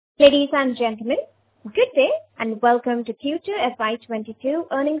Ladies and gentlemen, good day and welcome to Q2 FY-2022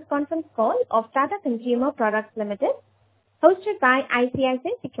 earnings conference call of Tata Consumer Products Limited, hosted by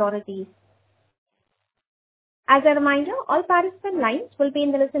ICICI Securities. As a reminder, all participant lines will be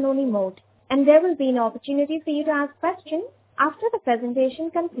in the listen-only mode, and there will be an opportunity for you to ask questions after the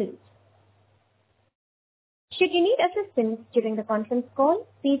presentation concludes. Should you need assistance during the conference call,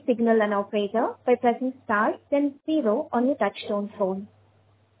 please signal an operator by pressing star then 0 on your touchtone phone.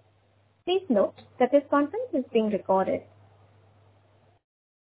 Please note that this conference is being recorded.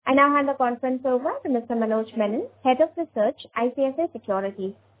 I now hand the conference over to Mr. Manoj Menon, Head of Research, ICICI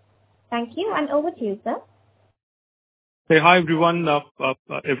Securities. Thank you, and over to you, sir. Hey, hi everyone. A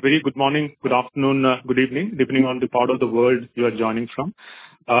very good morning, good afternoon, good evening, depending on the part of the world you are joining from.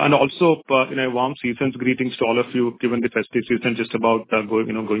 And also, warm season's greetings to all of you, given the festive season just about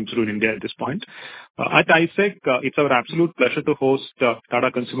going through in India at this point. At ISEC, it's our absolute pleasure to host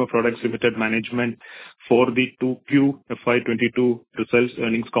Tata Consumer Products Limited management for the 2Q FY-2022 results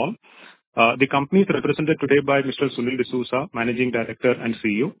earnings call. The company is represented today by Mr. Sunil D'Souza, Managing Director and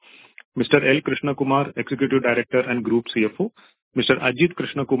CEO, Mr. L. Krishna Kumar, Executive Director and Group CFO, Mr. Ajit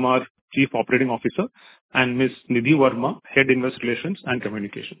Krishna Kumar, Chief Operating Officer, and Ms. Nidhi Verma, Head Investor Relations and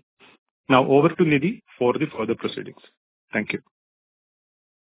Communication. Now over to Nidhi for the further proceedings. Thank you.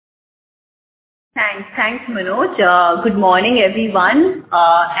 Thanks Manoj. Good morning everyone,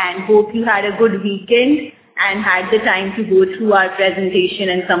 and hope you had a good weekend and had the time to go through our presentation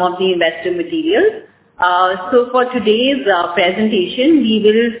and some of the investor materials. So for today's presentation, we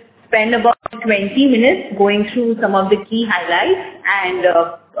will spend about 20 minutes going through some of the key highlights and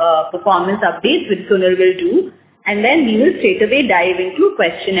performance updates which Sunil will do, and then we will straight away dive into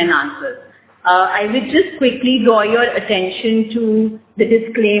question and answers. I will just quickly draw your attention to the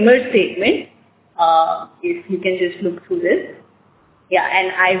disclaimer statement. If you can just look through this. Yeah,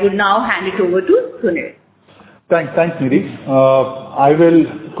 and I would now hand it over to Sunil. Thanks Nidhi. I will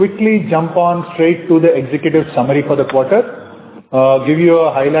quickly jump on straight to the executive summary for the quarter. Give you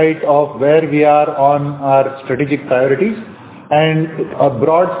a highlight of where we are on our strategic priorities and a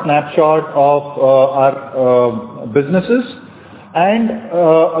broad snapshot of our businesses and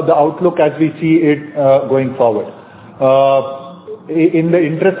the outlook as we see it going forward. In the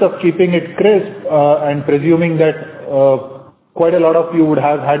interest of keeping it crisp and presuming that quite a lot of you would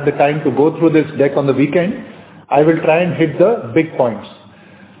have had the time to go through this deck on the weekend, I will try and hit the big points.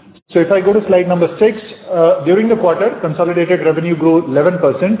 So if I go to slide number 6, during the quarter, consolidated revenue grew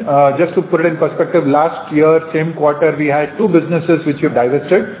 11%. Just to put it in perspective, last year, same quarter, we had 2 businesses which we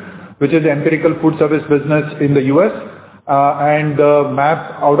divested, which is the Empirical Food Service business in the US and the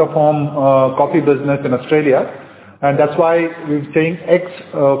MAP out-of-home coffee business in Australia. And that's why we're saying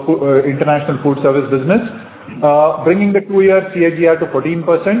international food service business, bringing the 2-year CAGR to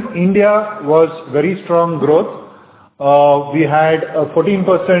 14%. India was very strong growth. We had a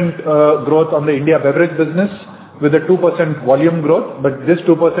 14% growth on the India beverage business with a 2% volume growth, but this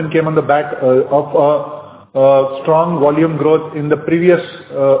 2% came on the back of strong volume growth in the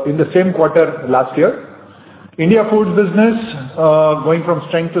same quarter last year. India foods business going from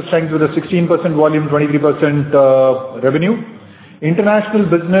strength to strength with a 16% volume, 23% revenue. International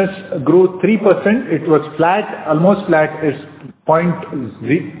business grew 3%. It was flat, almost flat. It's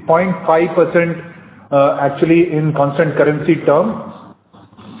 0.5% actually in constant currency terms,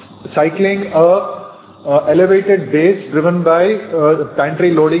 cycling elevated base driven by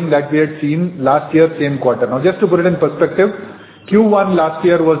pantry loading that we had seen last year same quarter. Now just to put it in perspective, Q1 last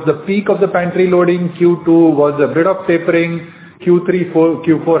year was the peak of the pantry loading, Q2 was a bit of tapering,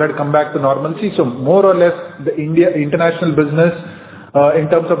 Q4 had come back to normalcy. So more or less the international business in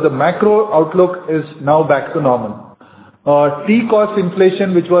terms of the macro outlook is now back to normal. Tea cost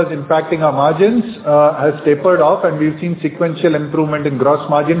inflation, which was impacting our margins, has tapered off, and we've seen sequential improvement in gross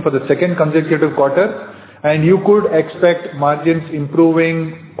margin for the second consecutive quarter, and you could expect margins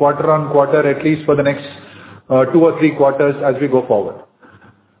improving quarter on quarter at least for the next 2 or 3 quarters as we go forward.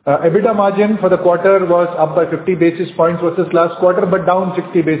 EBITDA margin for the quarter was up by 50 basis points versus last quarter, but down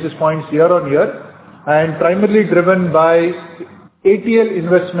 60 basis points year on year, and primarily driven by ATL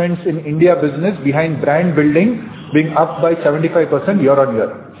investments in India business behind brand building being up by 75% year on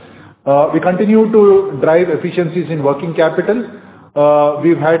year. We continue to drive efficiencies in working capital.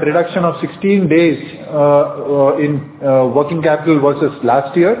 We've had reduction of 16 days in working capital versus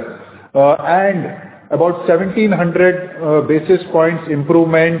last year, and about 1700 basis points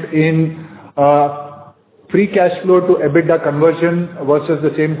improvement in free cash flow to EBITDA conversion versus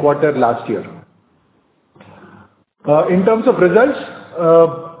the same quarter last year. In terms of results,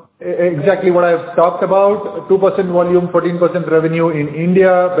 exactly what I've talked about, 2% volume, 14% revenue in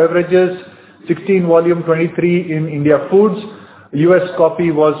India beverages, 16 volume, 23 in India foods. US coffee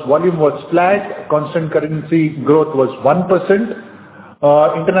volume was flat, constant currency growth was 1%.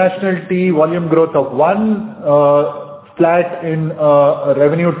 International tea volume growth of 1%, flat in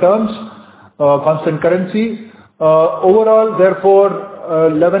revenue terms, constant currency. Overall, therefore,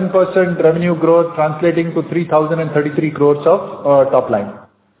 11% revenue growth translating to 3,033 crores of top line.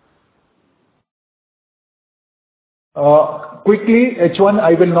 Quickly, H1,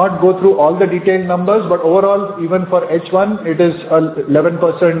 I will not go through all the detailed numbers, but overall, even for H1, it is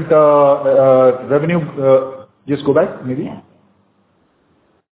 11% revenue. Just go back, maybe.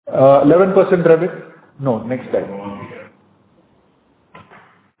 11% revenue. No, next slide.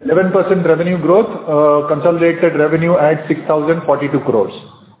 11% revenue growth, consolidated revenue at 6,042 crores.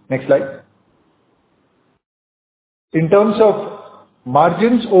 Next slide. In terms of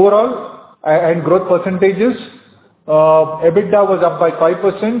margins overall and growth percentages, EBITDA was up by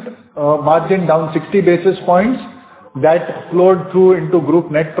 5%, margin down 60 basis points. That flowed through into group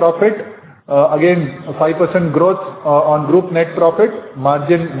net profit. Again, 5% growth on group net profit,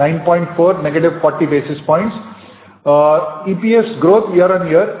 margin 9.4, negative 40 basis points. EPS growth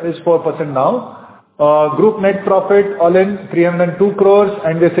year-on-year is 4% now. Group net profit all in 302 crores,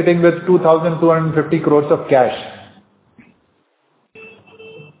 and we're sitting with 2,250 crores of cash.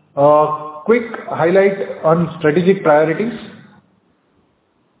 Quick highlight on strategic priorities.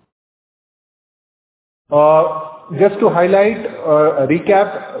 Just to highlight,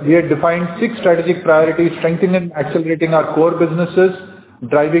 recap, we had defined 6 strategic priorities: strengthening and accelerating our core businesses,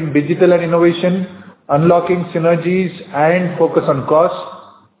 driving digital and innovation, unlocking synergies and focus on costs,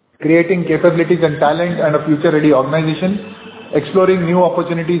 creating capabilities and talent and a future-ready organization, exploring new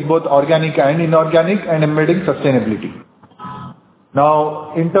opportunities, both organic and inorganic, and embedding sustainability.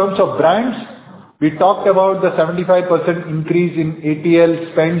 Now, in terms of brands, we talked about the 75% increase in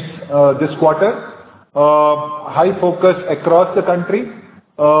ATL spends this quarter. High focus across the country.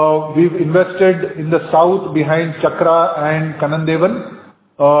 We've invested in the south behind Chakra and Kanan Devan.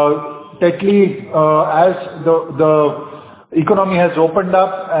 Tetley, as the economy has opened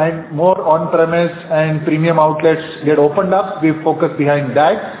up and more on-premise and premium outlets get opened up, we've focused behind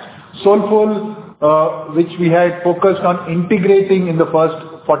that. Soulfull, which we had focused on integrating in the first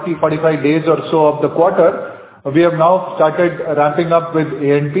 40-45 days or so of the quarter, we have now started ramping up with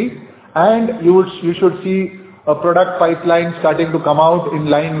A&P, and you should see a product pipeline starting to come out in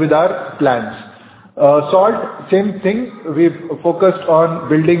line with our plans. Salt, same thing. We've focused on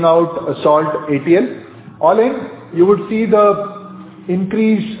building out salt ATL. All in, you would see the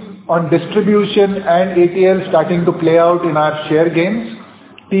increase on distribution and ATL starting to play out in our share gains.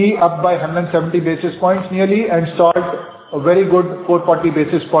 Tea up by 170 basis points nearly, and salt a very good 440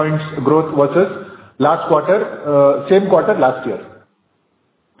 basis points growth versus last quarter, same quarter last year.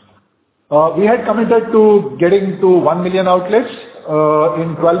 We had committed to getting to 1 million outlets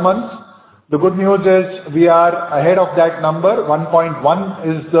in 12 months. The good news is we are ahead of that number. 1.1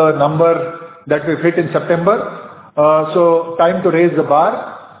 is the number that we've hit in September. So time to raise the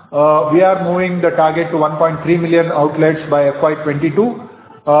bar. We are moving the target to 1.3 million outlets by FY-2022.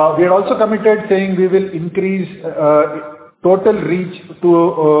 We are also committed saying we will increase total reach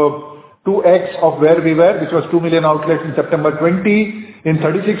to 2x of where we were, which was 2 million outlets in September 20 in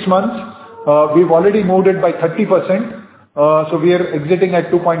 36 months. We've already moved it by 30%. So we are exiting at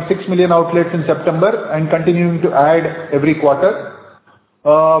 2.6 million outlets in September and continuing to add every quarter.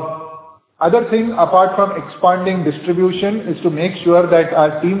 Other thing, apart from expanding distribution, is to make sure that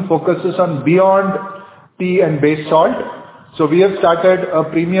our team focuses on beyond tea and base salt. So we have started a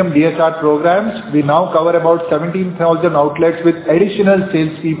premium DSR programs. We now cover about 17,000 outlets with additional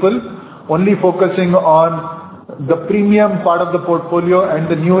salespeople, only focusing on the premium part of the portfolio and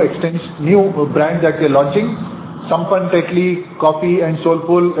the new brand that we're launching. Sampann, Tetley, Coffee and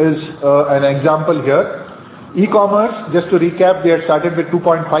Soulfull is an example here. E-commerce, just to recap, we had started with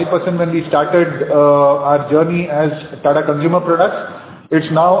 2.5% when we started our journey as Tata Consumer Products. It's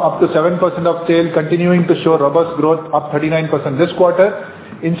now up to 7% of sale, continuing to show robust growth, up 39% this quarter.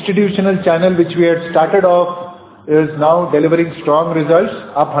 Institutional channel, which we had started off, is now delivering strong results,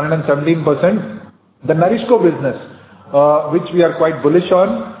 up 117%. The NourishCo business, which we are quite bullish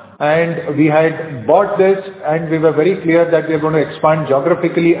on, and we had bought this, and we were very clear that we are going to expand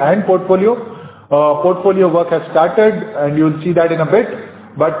geographically and portfolio. Portfolio work has started, and you'll see that in a bit,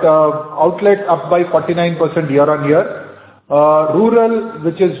 but outlets up by 49% year-on-year. Rural,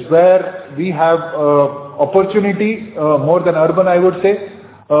 which is where we have opportunity more than urban, I would say.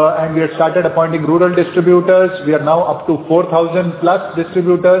 and we have started appointing rural distributors. We are now up to 4,000 plus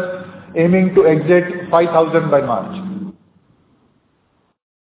distributors, aiming to exit 5,000 by March.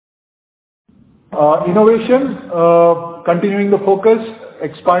 Innovation, continuing the focus,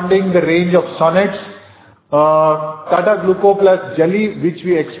 expanding the range of sonnets. Tata Gluco Plus Jelly, which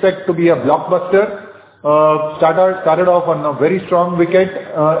we expect to be a blockbuster, started off on a very strong wicket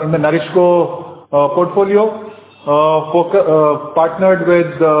in the NourishCo portfolio. Partnered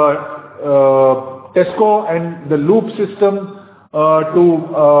with Tesco and the Loop system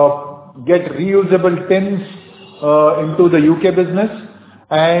to get reusable tins into the UK business.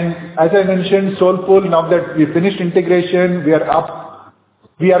 And as I mentioned, Soulfull, now that we finished integration, we are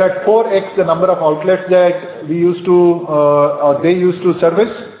at 4x the number of outlets that we used to or they used to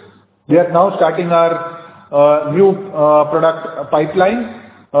service. We are now starting our new product pipeline.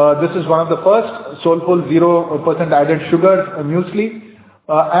 This is one of the first Soulfull 0% added sugar muesli,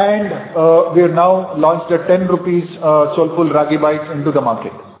 and we have now launched a 10 rupees Soulfull Ragi Bites into the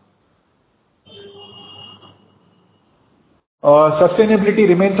market. Sustainability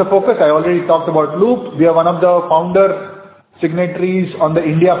remains a focus. I already talked about Loop. We are one of the founder signatories on the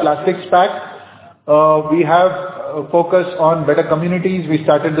India Plastics Pact. We have focus on better communities. We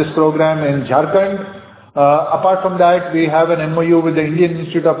started this program in Jharkhand. Apart from that, we have an MOU with the Indian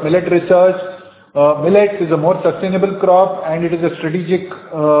Institute of Millet Research. Millet is a more sustainable crop and it is a strategic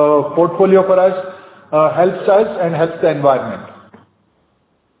portfolio for us, helps us and helps the environment.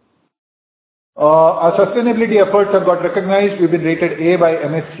 Our sustainability efforts have got recognized. We've been rated A by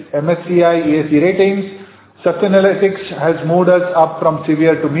MSCI ESG ratings. Sustainalytics has moved us up from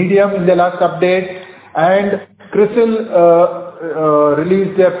severe to medium in their last update, and CRISIL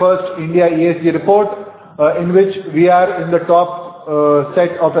released their first India ESG report, in which we are in the top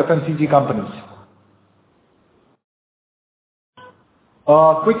set of FMCG companies.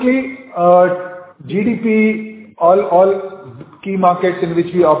 Quickly, GDP, all key markets in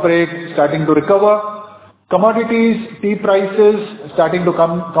which we operate starting to recover. Commodities, tea prices starting to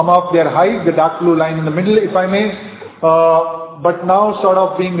come off their highs, the dark blue line in the middle, if I may, but now sort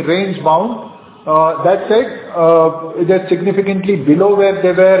of being range bound. That said, they're significantly below where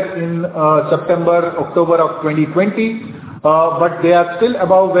they were in September, October of 2020, but they are still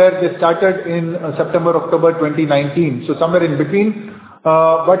above where they started in September, October 2019. So somewhere in between.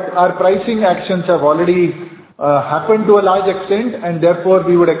 But our pricing actions have already happened to a large extent, and therefore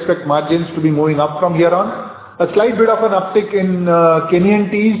we would expect margins to be moving up from here on. A slight bit of an uptick in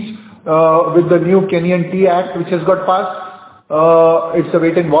Kenyan teas with the new Kenyan Tea Act which has got passed. It's a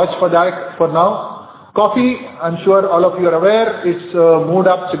wait and watch for that for now. Coffee, I'm sure all of you are aware, it's moved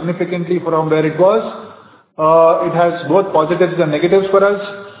up significantly from where it was. It has both positives and negatives for us.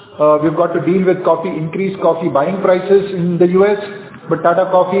 We've got to deal with increased coffee buying prices in the US, but Tata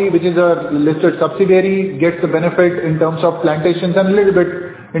Coffee, which is a listed subsidiary, gets the benefit in terms of plantations and a little bit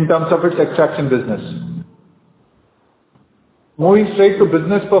in terms of its extraction business. Moving straight to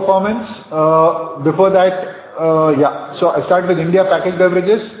business performance. Before that, so I start with India packaged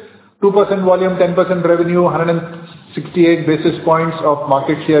beverages. 2% volume, 10% revenue, 168 basis points of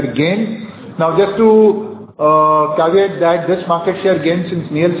market share gain. Now just to caveat that this market share gain, since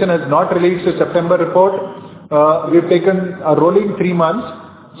Nielsen has not released a September report, we've taken a rolling 3 months.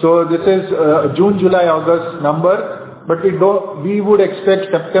 So this is June, July, August number, but we would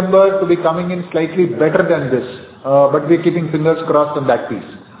expect September to be coming in slightly better than this, but we're keeping fingers crossed on that piece.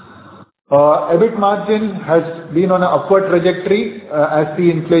 EBIT margin has been on an upward trajectory as the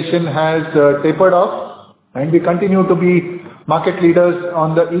inflation has tapered off, and we continue to be market leaders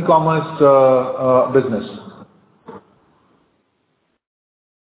on the e-commerce business.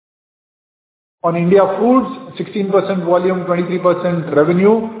 On India Foods, 16% volume, 23%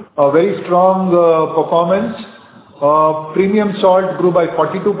 revenue, a very strong performance. Premium salt grew by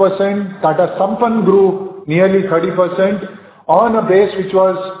 42%. Tata Sampann grew nearly 30% on a base which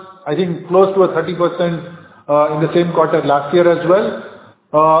was, I think, close to a 30% in the same quarter last year as well.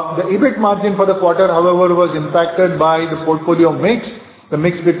 The EBIT margin for the quarter, however, was impacted by the portfolio mix, the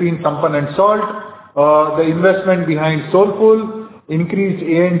mix between Sampann and salt, the investment behind Soulfull, increased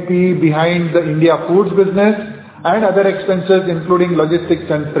A&P behind the India Foods business, and other expenses including logistics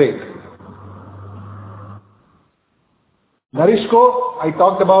and freight. NourishCo, I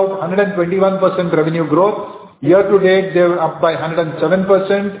talked about 121% revenue growth. Year to date, they were up by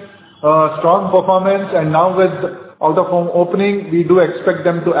 107%. Strong performance, and now with out-of-home opening, we do expect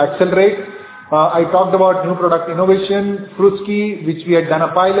them to accelerate. I talked about new product innovation, Fruski, which we had done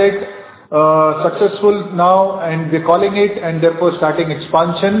a pilot, successful now, and we're calling it, and therefore starting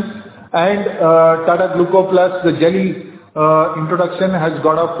expansion. And Tata Gluco Plus, the jelly, introduction has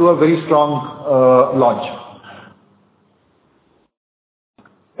got off to a very strong launch.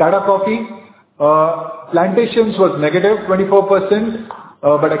 Tata Coffee, plantations was negative 24%,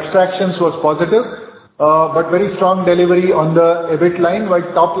 but extractions was positive. But very strong delivery on the EBIT line, while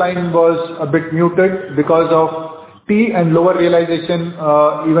top line was a bit muted because of tea and lower realization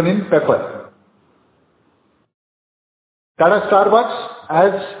even in pepper. Tata Starbucks,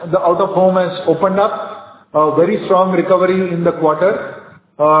 as the out of home has opened up, a very strong recovery in the quarter,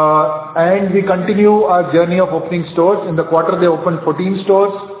 and we continue our journey of opening stores. In the quarter, they opened 14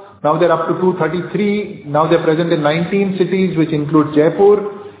 stores. Now they're up to 233. Now they're present in 19 cities, which include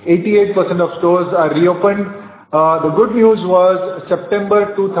Jaipur. 88% of stores are reopened. The good news was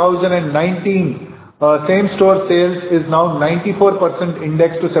September 2019, same store sales is now 94%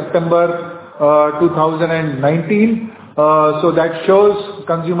 index to September 2019. So that shows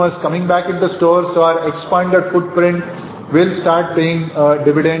consumers coming back into stores. So our expanded footprint will start paying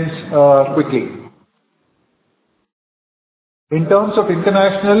dividends quickly. In terms of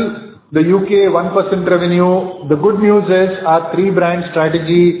international, the UK 1% revenue, the good news is our 3-brand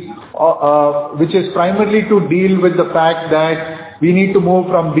strategy, which is primarily to deal with the fact that we need to move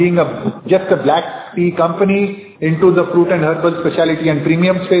from being just a black tea company into the fruit and herbal specialty and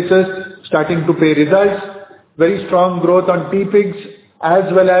premium spaces, starting to pay results. Very strong growth on tea pigs,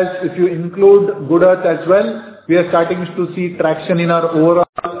 as well as if you include Good Earth as well, we are starting to see traction in our overall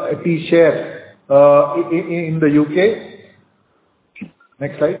tea share in the UK.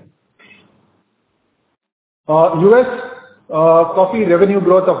 Next slide. US coffee revenue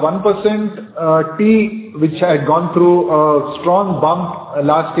growth of 1%. Tea, which had gone through a strong bump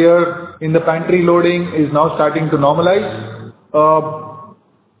last year in the pantry loading, is now starting to normalize.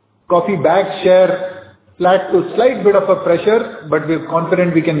 Coffee bag share flat to slight bit of a pressure, but we're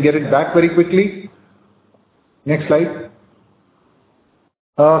confident we can get it back very quickly. Next slide.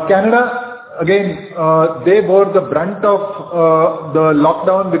 Canada. Again, they bore the brunt of the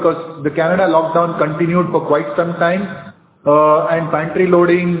lockdown because the Canada lockdown continued for quite some time. And pantry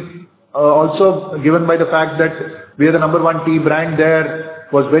loading, also given by the fact that we are the number 1 tea brand there,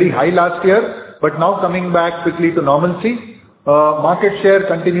 was very high last year, but now coming back quickly to normalcy. Market share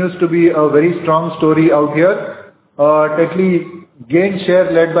continues to be a very strong story out here. Tetley gained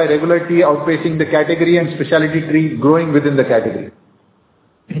share led by regular tea outpacing the category and specialty tea growing within the category.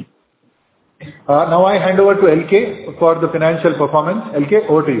 Now I hand over to LK for the financial performance. LK,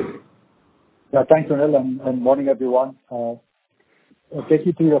 over to you. Yeah, thanks, Sunil, and morning, everyone. I'll take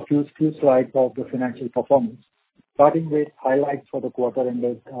you through a few slides of the financial performance, starting with highlights for the quarter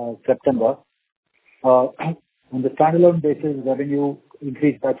ended September. On the standalone basis, revenue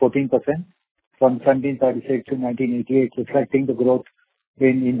increased by 14% from 1736 to 1988, reflecting the growth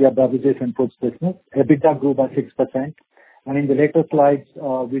in India beverages and foods business. EBITDA grew by 6%. And in the later slides,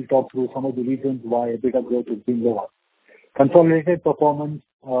 we'll talk through some of the reasons why EBITDA growth has been lower. Consolidated performance,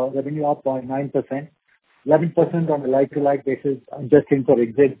 revenue up by 9%, 11% on a like-to-like basis, adjusting for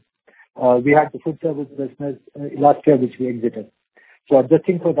exit. We had the food service business last year, which we exited. So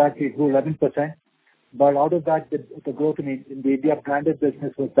adjusting for that, we grew 11%. But out of that, the growth in the India branded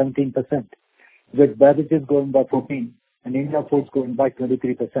business was 17%, with beverages growing by 14% and India foods growing by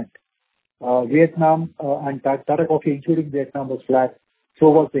 23%. Vietnam and Tata Coffee, including Vietnam, was flat. So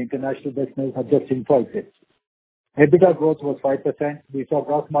was the international business, adjusting for exits. EBITDA growth was 5%. We saw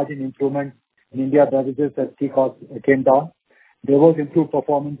gross margin improvement in India beverages as tea costs came down. There was improved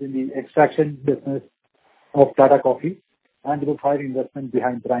performance in the extraction business of Tata Coffee, and there was higher investment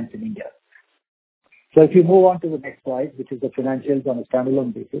behind brands in India. So if you move on to the next slide, which is the financials on a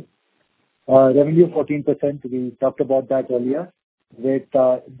standalone basis, revenue 14%. We talked about that earlier, with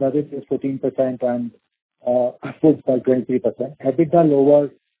beverages 14% and foods by 23%. EBITDA lower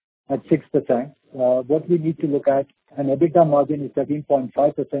at 6%. What we need to look at, an EBITDA margin is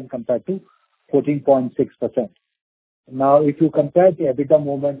 13.5% compared to 14.6%. Now, if you compare the EBITDA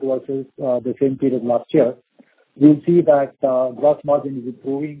movement versus the same period last year, you'll see that gross margin is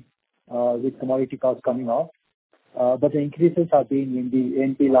improving with commodity costs coming off. But the increases have been in the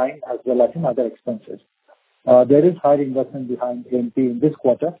A&P line as well as in other expenses. There is higher investment behind A&P in this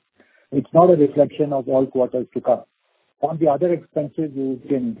quarter. It's not a reflection of all quarters to come. On the other expenses, you will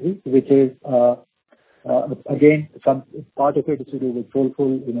see an increase, which is, again, some part of it is to do with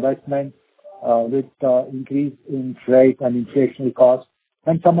soulful investment, with increase in freight and inflationary costs,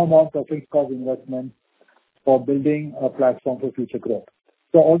 and some amount of fixed cost investment for building a platform for future growth.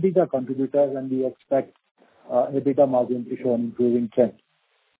 So all these are contributors, and we expect EBITDA margin to show an improving trend.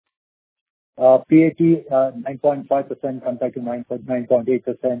 PAT 9.5% compared to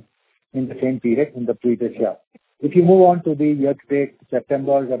 9.8% in the same period in the previous year. If you move on to the year-to-date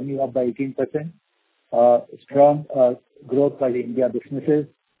September, revenue up by 18%, strong growth by the India businesses.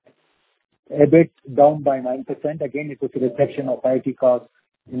 EBIT down by 9%. Again, it was a reflection of IT costs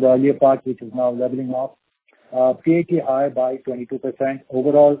in the earlier part, which is now leveling off. PAT higher by 22%.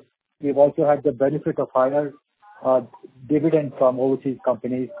 Overall, we've also had the benefit of higher dividend from overseas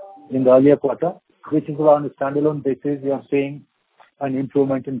companies in the earlier quarter, which is on a standalone basis. We are seeing an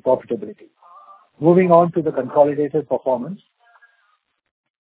improvement in profitability. Moving on to the consolidated performance.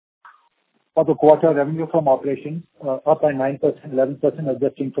 For the quarter, revenue from operations up by 9%, 11%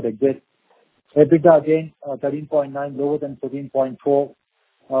 adjusting for exit. EBITDA again 13.9, lower than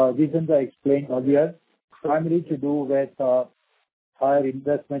 14.4. Reasons I explained earlier, primarily to do with higher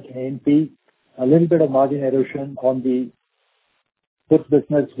investment in A&P, a little bit of margin erosion on the food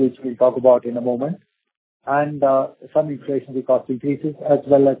business, which we'll talk about in a moment, and some inflationary cost increases as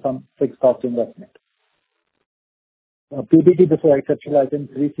well as some fixed cost investment. PBT before exceptional items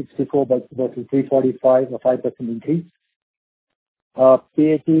 364 versus 345, a 5% increase.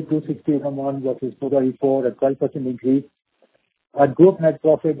 PAT 261 versus 234, a 12% increase. At group net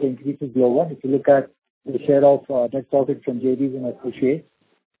profit, the increase is lower. If you look at the share of net profit from JVs and associates,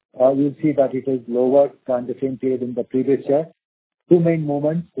 you'll see that it is lower than the same period in the previous year. Two main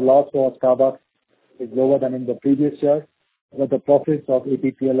movements. The loss for Starbucks is lower than in the previous year, but the profits of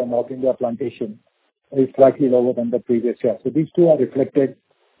APPL and North India Plantation is slightly lower than the previous year. So these two are reflected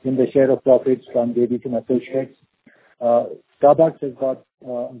in the share of profits from JVs and associates. Starbucks has got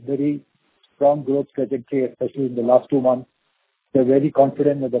very strong growth trajectory, especially in the last 2 months. They're very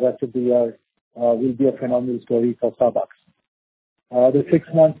confident that the rest of the year will be a phenomenal story for Starbucks. The 6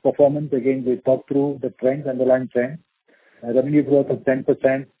 months performance, again, we talked through the trends, underlying trends. Revenue growth of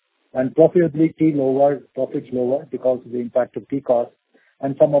 10% and profitability lower, profits lower because of the impact of tea costs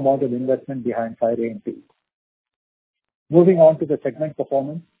and some amount of investment behind higher A&P. Moving on to the segment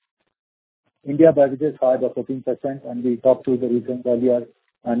performance. India beverages higher by 14%, and we talked through the reasons earlier,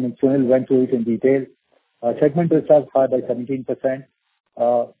 and Sunil went through it in detail. Segment results higher by 17%.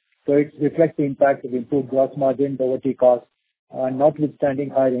 So it reflects the impact of improved gross margin, lower tea costs, and notwithstanding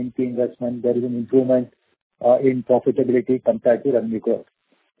higher A&P investment, there is an improvement in profitability compared to revenue growth.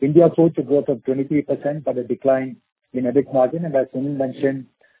 India foods a growth of 23%, but a decline in EBIT margin, and as Sunil mentioned,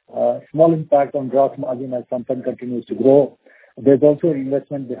 small impact on gross margin as Sampann continues to grow. There's also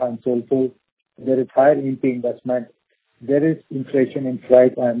investment behind soul food. There is higher A&P investment. There is inflation in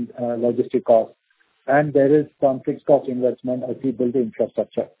freight and logistic costs, and there is some fixed cost investment as we build the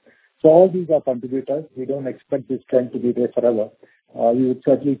infrastructure. So all these are contributors. We don't expect this trend to be there forever. We would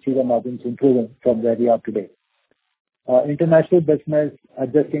certainly see the margins improving from where we are today. International business,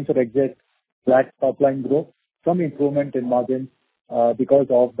 adjusting for exit, flat top line growth, some improvement in margins because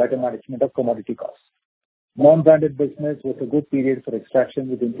of better management of commodity costs. Non-branded business was a good period for extraction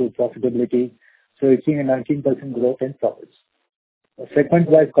with improved profitability, so we're seeing a 19% growth in profits.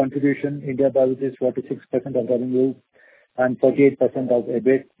 Segment-wise contribution, India beverages 46% of revenue and 48% of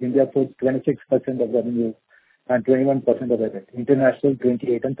EBIT. India foods 26% of revenue and 21% of EBIT. International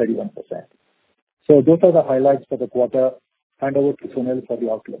 28 and 31%. So those are the highlights for the quarter. Hand over to Sunil for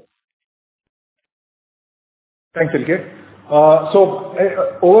the outlook. Thanks, LK.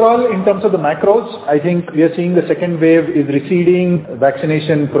 Overall, in terms of the macros, I think we are seeing the second wave is receding,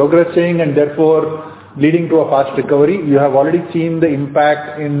 vaccination progressing, and therefore leading to a fast recovery. You have already seen the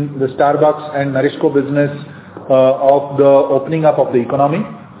impact in the Starbucks and Nourishco business of the opening up of the economy.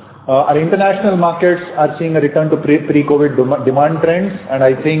 Our international markets are seeing a return to pre-COVID demand trends, and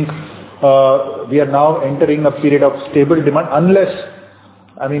I think we are now entering a period of stable demand, unless,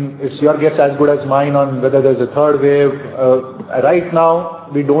 I mean, it's your guess as good as mine on whether there's a third wave. Right now,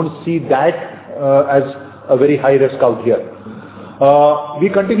 we don't see that as a very high risk out here. We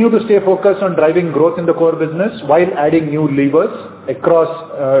continue to stay focused on driving growth in the core business while adding new levers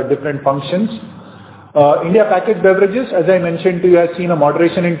across different functions. India packaged beverages, as I mentioned to you, has seen a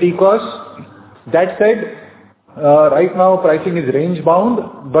moderation in tea costs. That said, right now pricing is range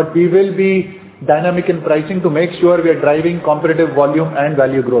bound, but we will be dynamic in pricing to make sure we are driving competitive volume and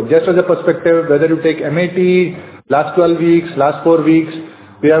value growth. Just as a perspective, whether you take MAT, last 12 weeks, last 4 weeks,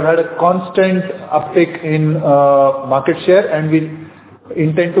 we have had a constant uptick in market share, and we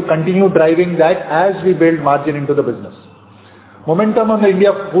intend to continue driving that as we build margin into the business. Momentum on the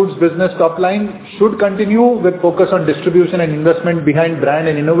India foods business top line should continue with focus on distribution and investment behind brand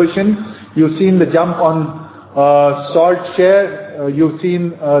and innovation. You've seen the jump on salt share. You've seen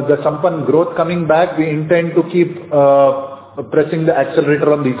the Sampann growth coming back. We intend to keep pressing the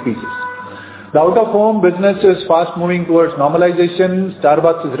accelerator on these pieces. The out-of-home business is fast moving towards normalization.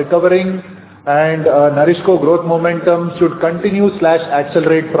 Starbucks is recovering. and NourishCo growth momentum should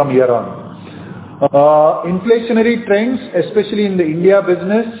continue/accelerate from here on. Inflationary trends, especially in the India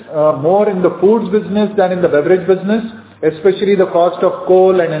business, more in the foods business than in the beverage business, especially the cost of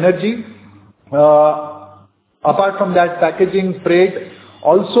coal and energy. Apart from that, packaging, freight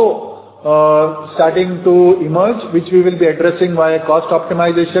also starting to emerge, which we will be addressing via cost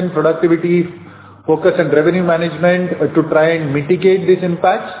optimization, productivity, focus and revenue management to try and mitigate these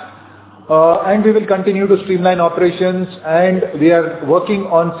impacts. And we will continue to streamline operations, and we are working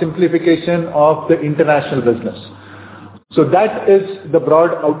on simplification of the international business. So that is the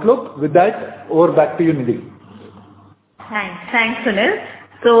broad outlook. With that, over back to you, Nidhi. Thanks, Sunil.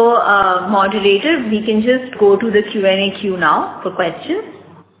 So, moderator, we can just go to the Q&A queue now for questions.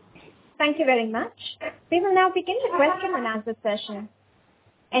 Thank you very much. We will now begin the question and answer session.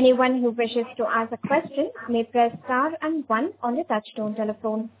 Anyone who wishes to ask a question may press star and 1 on the touchtone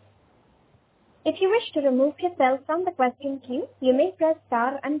telephone. If you wish to remove yourself from the question queue, you may press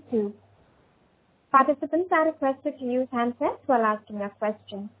star and 2. Participants are requested to use handsets while asking a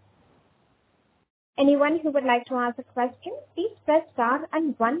question. Anyone who would like to ask a question, please press star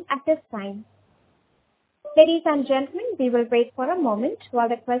and 1 at this time. Ladies and gentlemen, we will wait for a moment while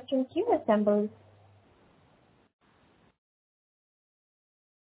the question queue assembles.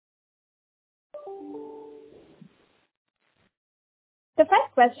 The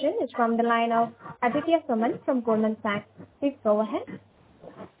first question is from the line of Aditya Suman from Goldman Sachs. Please go ahead.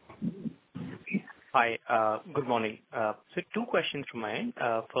 Hi, good morning. So 2 questions from my end.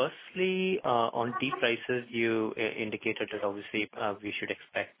 Firstly, on tea prices, you indicated that obviously we should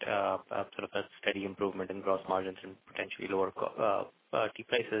expect sort of a steady improvement in gross margins and potentially lower tea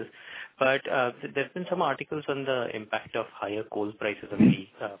prices. But there's been some articles on the impact of higher coal prices on tea.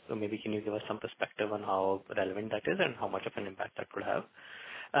 So maybe can you give us some perspective on how relevant that is and how much of an impact that could have?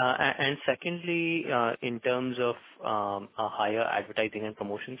 And secondly, in terms of a higher advertising and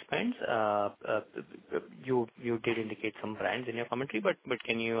promotion spends, you did indicate some brands in your commentary, but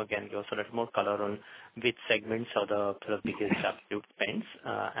can you again give us a little more color on which segments are the sort of biggest absolute spends,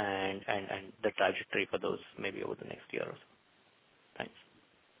 and the trajectory for those maybe over the next year or so? Thanks.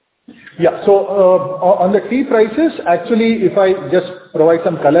 Yeah. So, on the tea prices, actually, if I just provide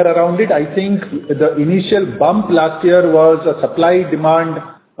some color around it, I think the initial bump last year was a supply-demand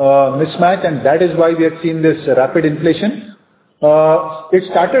mismatch, and that is why we have seen this rapid inflation. It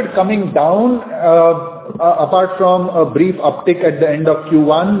started coming down, apart from a brief uptick at the end of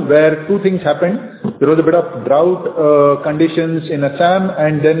Q1, where 2 things happened. There was a bit of drought conditions in Assam,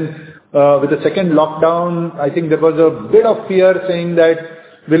 and then with the second lockdown, I think there was a bit of fear saying that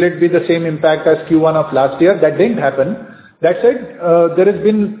will it be the same impact as Q1 of last year? That didn't happen. That said, there has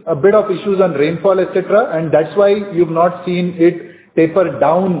been a bit of issues on rainfall, etc., and that's why you've not seen it taper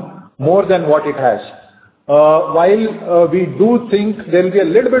down more than what it has. While we do think there will be a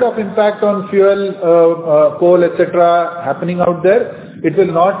little bit of impact on fuel, coal, etc., happening out there, it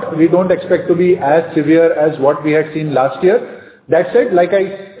will not. We don't expect to be as severe as what we had seen last year. That said, like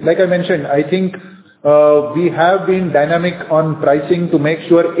I mentioned, I think we have been dynamic on pricing to make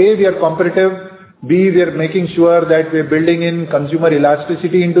sure, A, we are competitive, B, we are making sure that we are building in consumer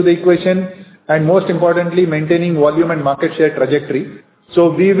elasticity into the equation, and most importantly, maintaining volume and market share trajectory.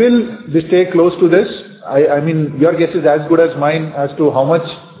 So we will stay close to this. I mean, your guess is as good as mine as to how much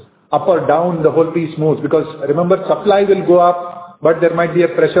up or down the whole piece moves, because remember, supply will go up, but there might be a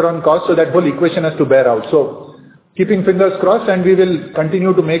pressure on cost, so that whole equation has to bear out. So keeping fingers crossed, and we will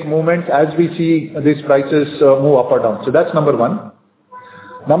continue to make movements as we see these prices move up or down. So that's number 1.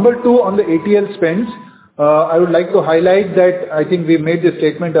 Number 2, on the ATL spends, I would like to highlight that I think we made the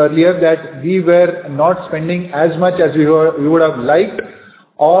statement earlier that we were not spending as much as we would have liked,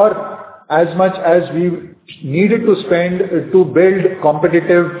 or as much as we needed to spend to build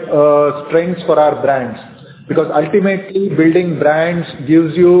competitive strengths for our brands. Because ultimately, building brands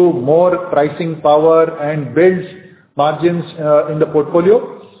gives you more pricing power and builds margins in the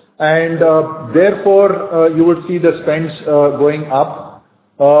portfolio, and therefore you would see the spends going up.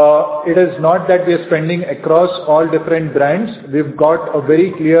 It is not that we are spending across all different brands. We've got a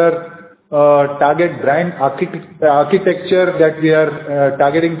very clear target brand architecture that we are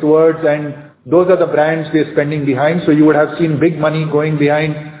targeting towards, and those are the brands we are spending behind. So you would have seen big money going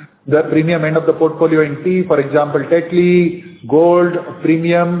behind the premium end of the portfolio in tea, for example, Tetley, Gold,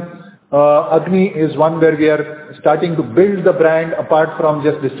 Premium. Agni is one where we are starting to build the brand apart from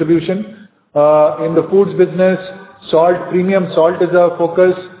just distribution. In the foods business, salt, premium salt is our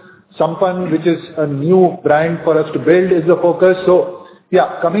focus. Sampann, which is a new brand for us to build, is the focus. So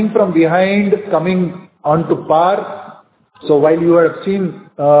yeah, coming from behind, coming onto par, So while you have seen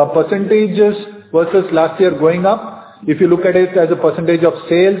percentages versus last year going up, if you look at it as a percentage of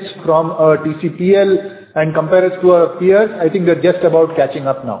sales from TCPL and compare it to our peers, I think they're just about catching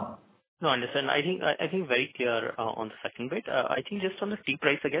up now. No, understand. I think very clear on the second bit. I think just on the tea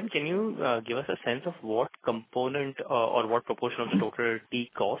price again, can you give us a sense of what component or what proportion of the total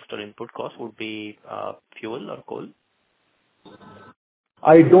tea cost or input cost would be fuel or coal?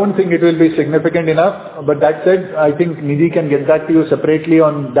 I don't think it will be significant enough, but that said, I think Nidhi can get back to you separately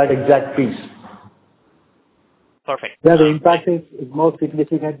on that exact piece. Perfect. Yeah, the impact is more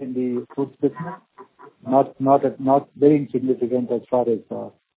significant in the foods business, not very insignificant as far as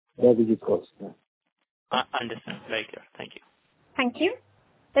beverages goes. Yeah. Understand. Very clear. Thank you. Thank you.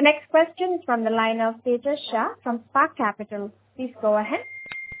 The next question is from the line of Tejas Shah from Spark Capital. Please go ahead.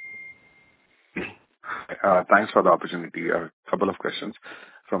 Thanks for the opportunity. A couple of questions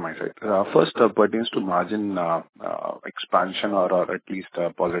from my side. First, pertains to margin expansion or at least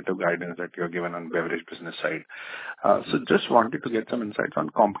positive guidance that you have given on beverage business side. So just wanted to get some insights on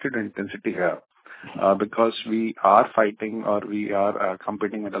competitive intensity here, because we are fighting or we are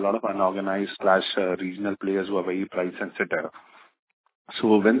competing with a lot of unorganized / regional players who are very price sensitive.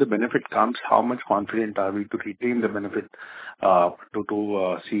 So when the benefit comes, how much confident are we to retain the benefit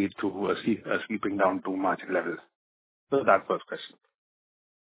to see it to sleeping down to margin levels? So that's first question.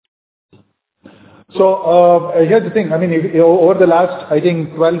 So here's the thing. I mean, over the last, I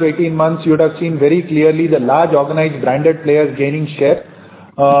think, 12 to 18 months, you would have seen very clearly the large organized branded players gaining share.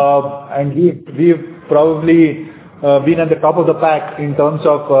 And we've probably been at the top of the pack in terms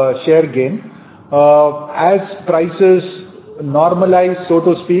of share gain. As prices normalize, so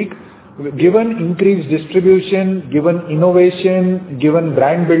to speak, given increased distribution, given innovation, given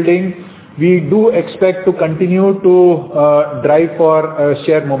brand building, we do expect to continue to drive for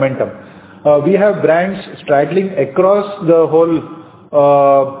share momentum. We have brands straddling across the whole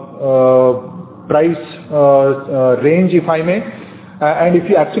price range, if I may. And if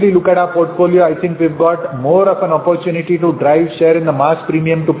you actually look at our portfolio, I think we've got more of an opportunity to drive share in the mass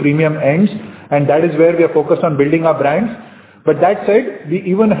premium to premium ends, and that is where we are focused on building our brands. But that said, we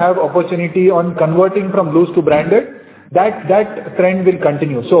even have opportunity on converting from loose to branded. That trend will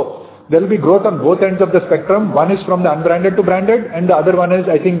continue. So there will be growth on both ends of the spectrum. One is from the unbranded to branded, and the other one is,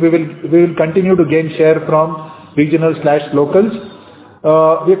 I think we will continue to gain share from regional / locals.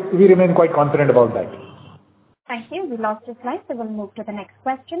 We remain quite confident about that. Thank you. We lost your slide, so we'll move to the next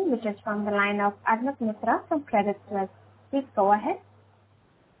question, which is from the line of Arnab Mitra from Credit Suisse. Please go ahead.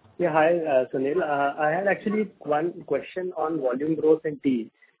 Yeah, hi, Sunil. I had actually one question on volume growth in tea.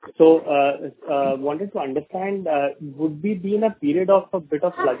 So, wanted to understand, would we be in a period of a bit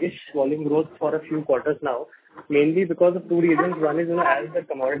of sluggish volume growth for a few quarters now, mainly because of two reasons. One is, as the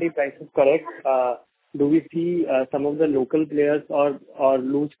commodity prices correct, do we see some of the local players or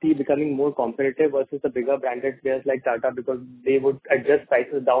loose tea becoming more competitive versus the bigger branded players like Tata, because they would adjust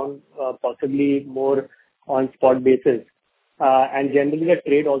prices down, possibly more on spot basis. And generally, the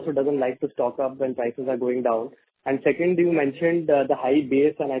trade also doesn't like to stock up when prices are going down. And second, you mentioned the high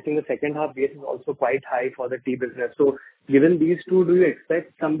base, and I think the second half base is also quite high for the tea business. So given these two, do you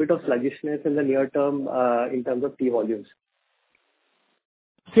expect some bit of sluggishness in the near term in terms of tea volumes?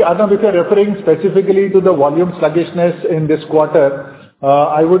 See, Arnab, if you're referring specifically to the volume sluggishness in this quarter,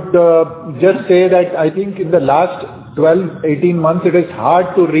 I would just say that I think in the last 12, 18 months, it is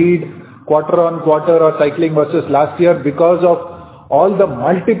hard to read quarter on quarter or cycling versus last year because of all the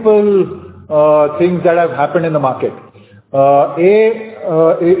multiple things that have happened in the market.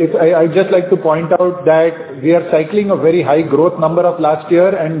 I'd just like to point out that we are cycling a very high growth number of last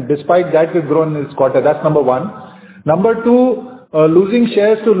year, and despite that, we've grown this quarter. That's number one. Number two, losing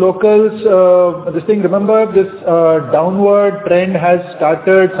shares to locals. Remember, this downward trend has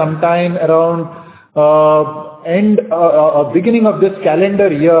started sometime around beginning of this calendar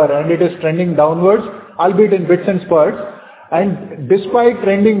year, and it is trending downwards, albeit in bits and spurts. And despite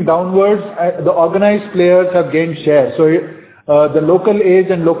trending downwards, the organized players have gained share. So the local A's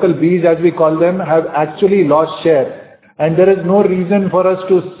and local B's, as we call them, have actually lost share. And there is no reason for us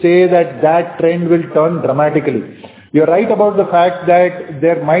to say that trend will turn dramatically. You're right about the fact that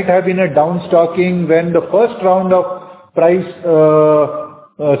there might have been a downstocking when the first round of price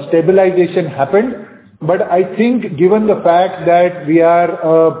stabilization happened. But I think given the fact that we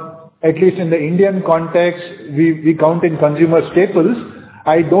are at least in the Indian context, we count in consumer staples,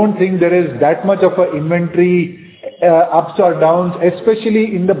 I don't think there is that much of an inventory ups or downs,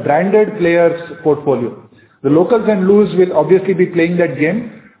 especially in the branded players' portfolio. The locals and loose will obviously be playing that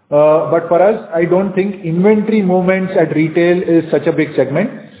game, but for us, I don't think inventory movements at retail is such a big segment.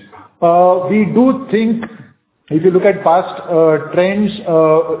 We do think if you look at past trends,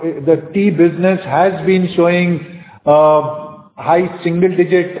 the tea business has been showing high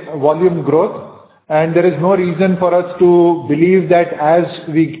single-digit volume growth, and there is no reason for us to believe that as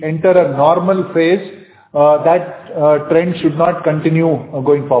we enter a normal phase, that trend should not continue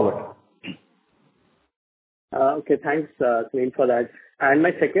going forward. Okay, thanks, Sunil, for that. And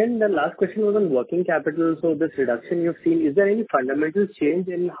my second and last question was on working capital. So this reduction you've seen, is there any fundamental change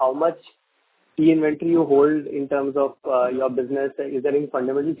in how much tea inventory you hold in terms of your business? Is there any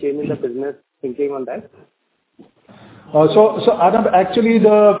fundamental change in the business thinking on that? So Arnab, actually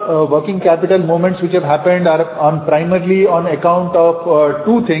the working capital movements which have happened are primarily on account of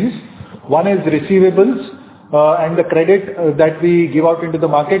two things. One is receivables and the credit that we give out into the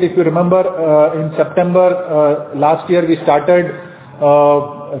market. If you remember, in September last year, we started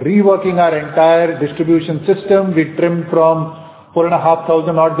reworking our entire distribution system. We trimmed from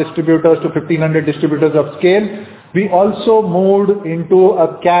 4,500 odd distributors to 1,500 distributors of scale. We also moved into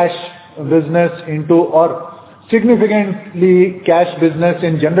a cash business or significantly cash business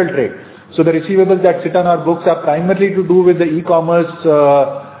in general trade. So the receivables that sit on our books are primarily to do with the e-commerce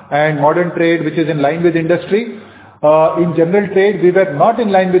and modern trade, which is in line with industry. In general trade, we were not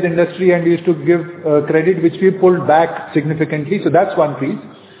in line with industry and we used to give credit, which we pulled back significantly. So that's one piece.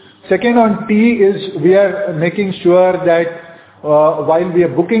 Second on tea is we are making sure that while we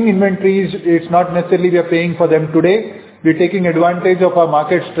are booking inventories, it's not necessarily we are paying for them today. We're taking advantage of our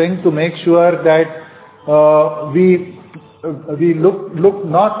market strength to make sure that we look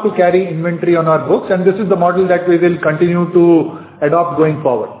not to carry inventory on our books, and this is the model that we will continue to adopt going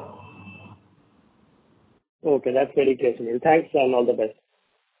forward. Okay, that's very clear, Sunil. Thanks and all the best.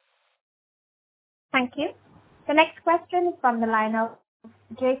 Thank you. The next question is from the line of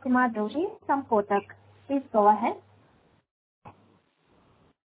Jay Kumar Doshi from Kotak. Please go ahead.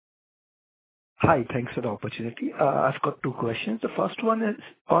 Hi, thanks for the opportunity. I've got two questions. The first one is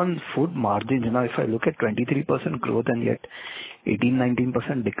on food margins. If I look at 23% growth and yet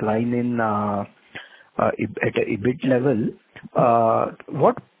 18-19% decline in at a EBIT level,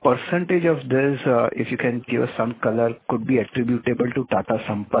 what percentage of this, if you can give us some color, could be attributable to Tata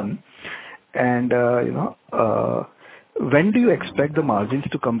Sampann? And when do you expect the margins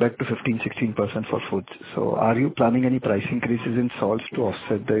to come back to 15-16% for foods? So are you planning any price increases in salts to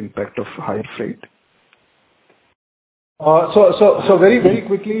offset the impact of higher freight? So very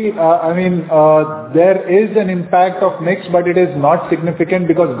quickly, there is an impact of mix, but it is not significant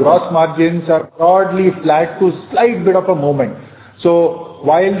because gross margins are broadly flat to slight bit of a movement. So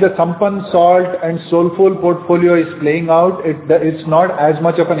while the Sampann salt and Soulfull portfolio is playing out, it's not as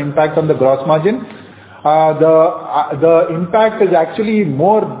much of an impact on the gross margin. The impact is actually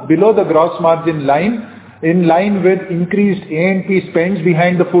more below the gross margin line, in line with increased A&P spends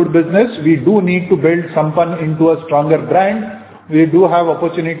behind the food business. We do need to build Sampann into a stronger brand. We do have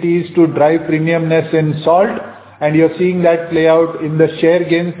opportunities to drive premiumness in salt, and you're seeing that play out in the share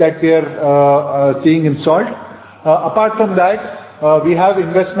gains that we are seeing in salt. Apart from that, we have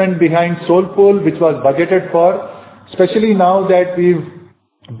investment behind Soulfull, which was budgeted for, especially now that we've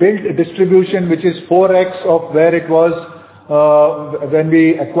built a distribution which is 4x of where it was when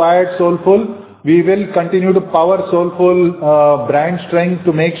we acquired Soulfull. We will continue to power Soulfull brand strength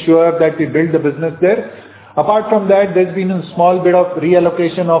to make sure that we build the business there. Apart from that, there's been a small bit of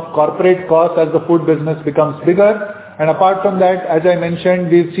reallocation of corporate costs as the food business becomes bigger. And apart from that, as I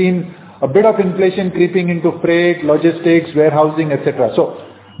mentioned, we've seen a bit of inflation creeping into freight, logistics, warehousing, etc. So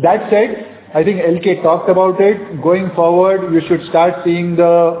that said, I think LK talked about it. Going forward, you should start seeing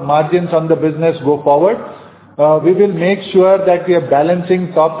the margins on the business go forward. We will make sure that we are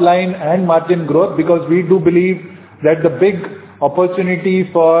balancing top line and margin growth because we do believe that the big opportunity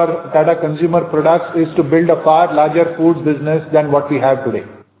for Tata Consumer Products is to build a far larger foods business than what we have today.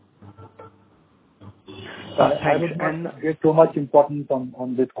 I would not give too much importance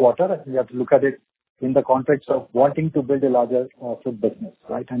on this quarter. I think you have to look at it in the context of wanting to build a larger food business,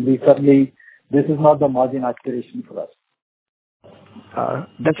 right? And this is not the margin aspiration for us.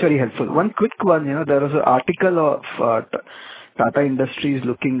 That's very helpful. One quick one, there was an article of Tata Industries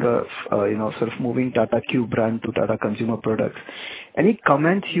looking, sort of moving Tata Q brand to Tata Consumer Products. Any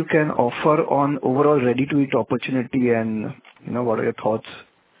comments you can offer on overall ready-to-eat opportunity and, what are your thoughts?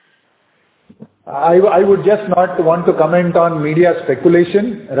 I would just not want to comment on media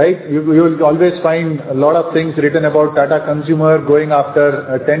speculation, right? You will always find a lot of things written about Tata Consumer going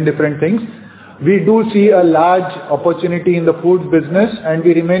after 10 different things. We do see a large opportunity in the foods business and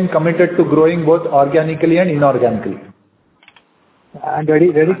we remain committed to growing both organically and inorganically. And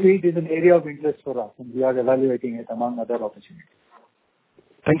ready-to-eat is an area of interest for us and we are evaluating it among other opportunities.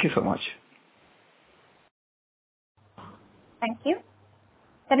 Thank you so much. Thank you.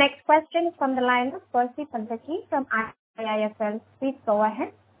 The next question is from the line of Percy Panthaki from IIFL. Please go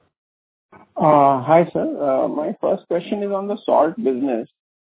ahead. Hi, sir. My first question is on the salt business.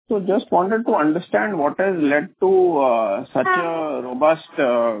 So just wanted to understand what has led to such a robust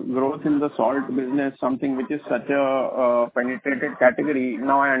growth in the salt business, something which is such a penetrated category.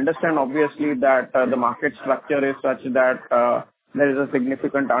 Now, I understand obviously that the market structure is such that there is a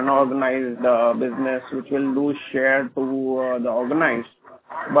significant unorganized business which will lose share to the organized.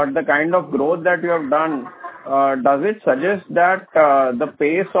 But the kind of growth that you have done, does it suggest that the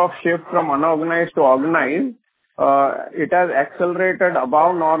pace of shift from unorganized to organized, it has accelerated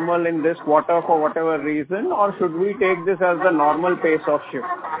above normal in this quarter for whatever reason, or should we take this as the normal pace of shift?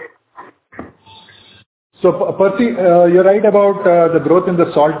 So, Percy, you're right about the growth in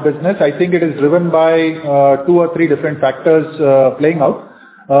the salt business. I think it is driven by 2 or 3 different factors playing out.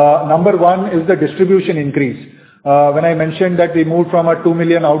 Number one is the distribution increase. When I mentioned that we moved from a 2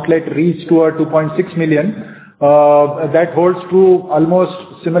 million outlet reach to a 2.6 million, that holds true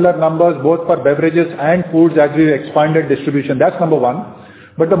almost similar numbers both for beverages and foods as we expanded distribution. That's number one.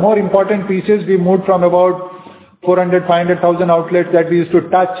 But the more important piece is we moved from about 400,000-500,000 outlets that we used to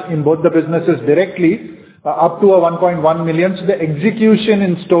touch in both the businesses directly up to a 1.1 million. So the execution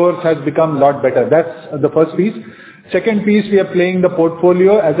in stores has become a lot better. That's the first piece. Second piece, we are playing the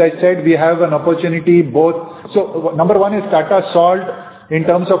portfolio. As I said, we have an opportunity both. So number one is Tata Salt in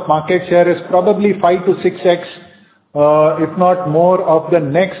terms of market share is probably 5 to 6x, if not more, of the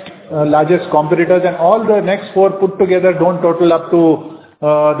next largest competitors, and all the next 4 put together don't total up to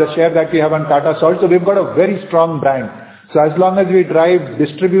the share that we have on Tata Salt. So we've got a very strong brand. So as long as we drive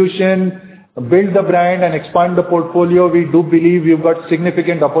distribution, build the brand and expand the portfolio, we do believe we've got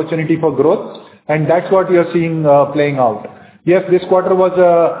significant opportunity for growth, and that's what you're seeing playing out. Yes, this quarter was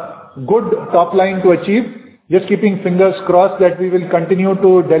a good top line to achieve. Just keeping fingers crossed that we will continue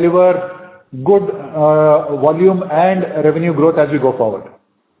to deliver good volume and revenue growth as we go forward.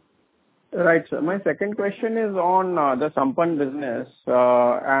 Right, sir. My second question is on the Sampann business,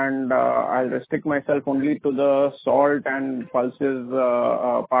 and I'll restrict myself only to the salt and pulses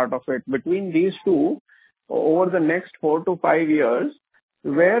part of it. Between these two, over the next 4 to 5 years,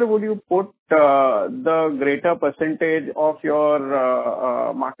 where would you put the greater percentage of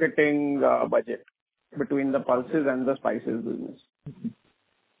your marketing budget between the pulses and the spices business?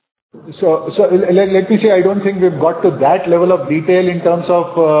 So let me say, I don't think we've got to that level of detail in terms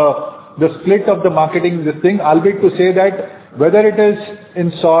of the split of the marketing this thing, albeit to say that whether it is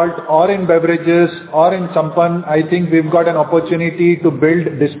in salt or in beverages or in Sampann, I think we've got an opportunity to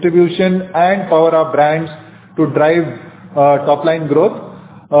build distribution and power our brands to drive top line growth.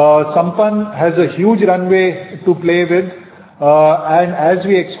 Sampann has a huge runway to play with, and as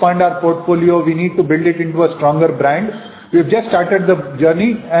we expand our portfolio, we need to build it into a stronger brand. We've just started the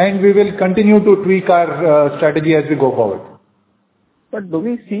journey, and we will continue to tweak our strategy as we go forward. But do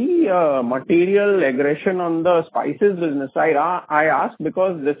we see material aggression on the spices business? I ask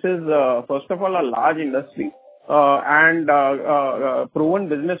because this is, first of all, a large industry and proven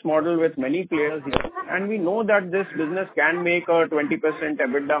business model with many players here. And we know that this business can make a 20%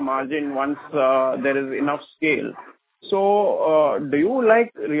 EBITDA margin once there is enough scale. So do you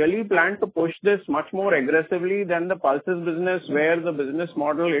really plan to push this much more aggressively than the pulses business, where the business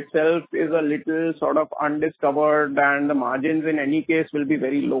model itself is a little sort of undiscovered and the margins in any case will be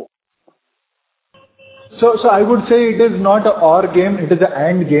very low? So I would say it is not an or game, it is an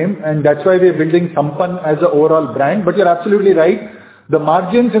and game, and that's why we're building Sampann as an overall brand. But you're absolutely right. The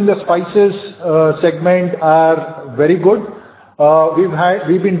margins in the spices segment are very good.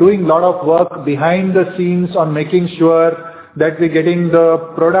 We've been doing a lot of work behind the scenes on making sure that we're getting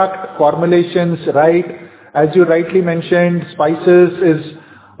the product formulations right. As you rightly mentioned, spices is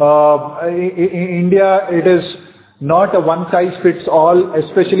in India, it is not a one size fits all,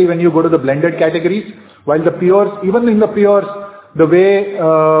 especially when you go to the blended categories. While the pures, even in the pures, the way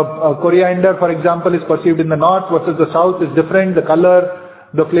coriander, for example, is perceived in the north versus the south is different. The color,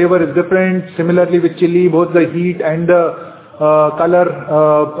 the flavor is different. Similarly with chili, both the heat and the color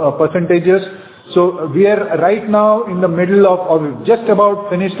percentages. So we are right now in the middle of we've just about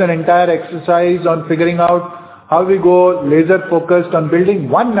finished an entire exercise on figuring out how we go laser focused on building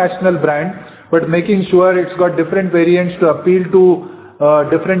one national brand, but making sure it's got different variants to appeal to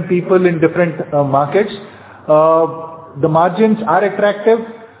different people in different markets. The margins are attractive,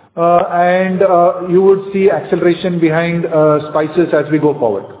 and you would see acceleration behind spices as we go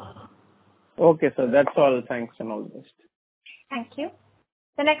forward. Okay, sir. That's all. Thanks and all the best. Thank you.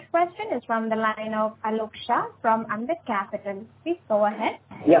 The next question is from the line of Alok Shah from Ambit Capital. Please go ahead.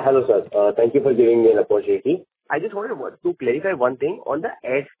 Yeah, hello sir. Thank you for giving me an opportunity. I just wanted to clarify one thing. On the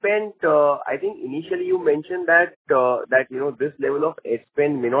ad spend, I think initially you mentioned that this level of ad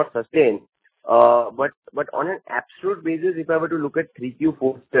spend may not sustain. But on an absolute basis, if I were to look at 3Q,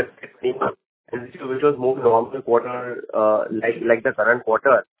 4, which was more normal quarter, like the current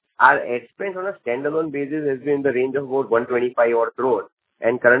quarter, our ad spend on a standalone basis has been in the range of about 125 odd crore,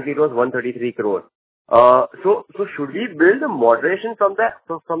 and currently it was 133 crore. So should we build a moderation from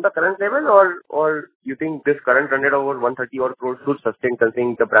the current level, or you think this current run rate of over 130 odd crore should sustain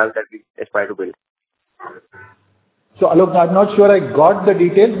considering the brands that we aspire to build? So Alok, I'm not sure I got the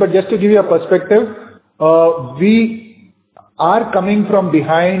details, but just to give you a perspective, we are coming from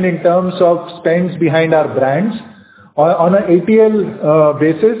behind in terms of spends behind our brands. On an ATL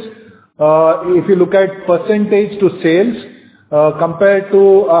basis, if you look at percentage to sales, compared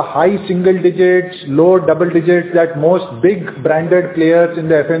to a high single digits, low double digits that most big branded players in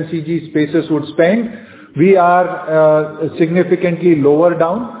the FMCG spaces would spend, we are significantly lower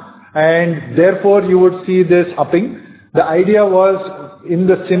down, and therefore you would see this upping. The idea was, in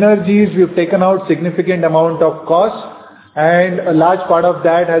the synergies, we've taken out significant amount of costs, and a large part of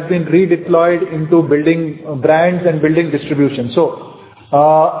that has been redeployed into building brands and building distribution. So,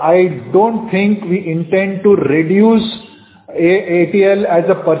 I don't think we intend to reduce ATL as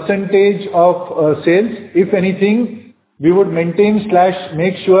a percentage of sales. If anything, we would maintain /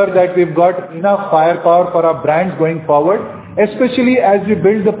 make sure that we've got enough firepower for our brands going forward, especially as we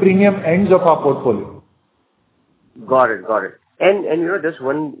build the premium ends of our portfolio. Got it. And just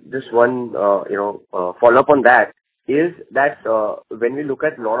one follow up on that is that when we look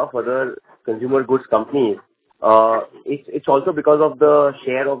at a lot of other consumer goods companies, it's also because of the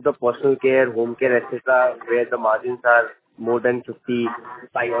share of the personal care, home care, etc., where the margins are more than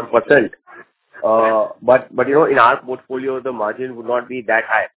 55%. But in our portfolio, the margin would not be that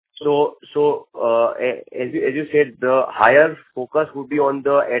high. So as you said, the higher focus would be on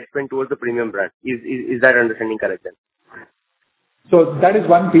the ad spend towards the premium brand. Is that understanding correct then? So that is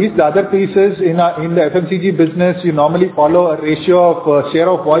one piece. The other piece is in the FMCG business, you normally follow a ratio of share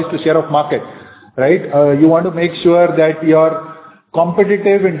of voice to share of market, right? You want to make sure that you're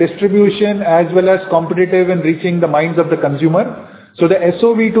competitive in distribution as well as competitive in reaching the minds of the consumer. So the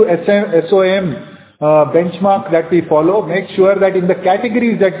SOV to SOM benchmark that we follow, make sure that in the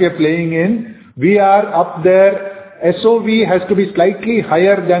categories that we are playing in, we are up there. SOV has to be slightly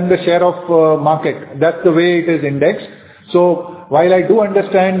higher than the share of market. That's the way it is indexed. So while I do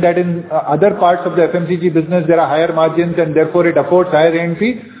understand that in other parts of the FMCG business, there are higher margins and therefore it affords higher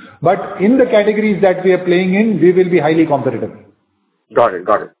A&P, but in the categories that we are playing in, we will be highly competitive. Got it.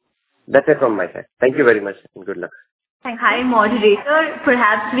 That's it from my side. Thank you very much and good luck. Hi, moderator.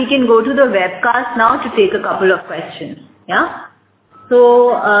 Perhaps we can go to the webcast now to take a couple of questions. Yeah?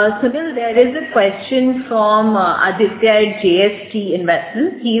 So, Sunil, there is a question from Aditya at JST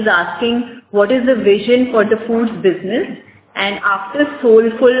Investments. He is asking, what is the vision for the foods business? And after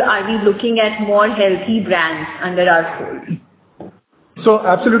Soulful, are we looking at more healthy brands under our fold? So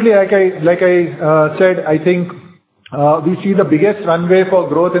absolutely, like I said, I think we see the biggest runway for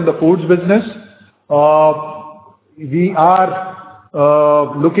growth in the foods business. We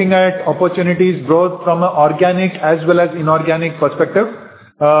are looking at opportunities both from an organic as well as inorganic perspective.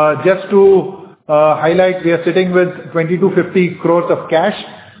 Just to highlight, we are sitting with 2,250 crores of cash.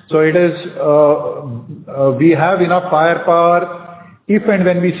 So it is, we have enough firepower if and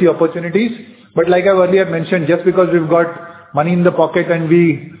when we see opportunities. But like I earlier mentioned, just because we've got money in the pocket and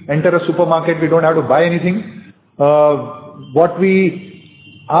we enter a supermarket, we don't have to buy anything. What we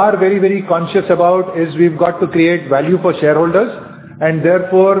are very, very conscious about is we've got to create value for shareholders, and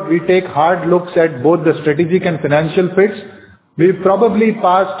therefore we take hard looks at both the strategic and financial fits. We've probably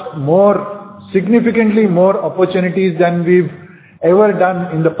passed significantly more opportunities than we've ever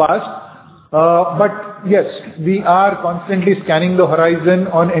done in the past. But yes, we are constantly scanning the horizon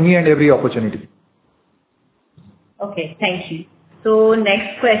on any and every opportunity. Okay, thank you. So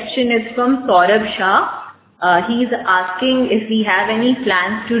next question is from Saurabh Shah. He's asking if we have any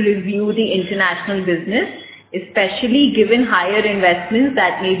plans to review the international business, especially given higher investments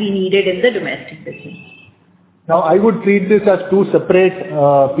that may be needed in the domestic business. Now, I would treat this as two separate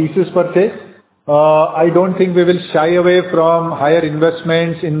pieces per se. I don't think we will shy away from higher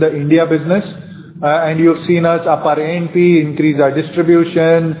investments in the India business. And you've seen us up our A&P, increase our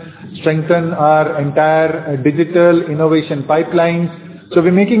distribution, strengthen our entire digital innovation pipelines. So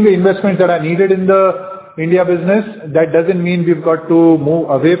we're making the investments that are needed in the India business. That doesn't mean we've got to move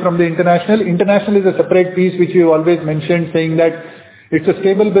away from the international. International is a separate piece which we've always mentioned, saying that it's a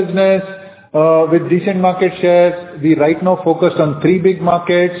stable business with decent market shares. We right now focused on 3 big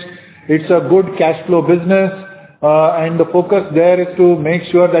markets. It's a good cash flow business. and the focus there is to make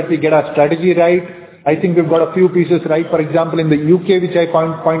sure that we get our strategy right. I think we've got a few pieces right. For example, in the UK, which I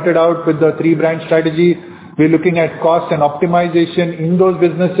pointed out with the 3-brand strategy, we're looking at cost and optimization in those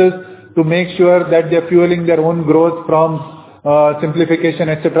businesses to make sure that they're fueling their own growth from simplification,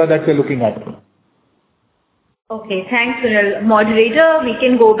 etc., that we're looking at. Okay, thanks, Sunil. Moderator, we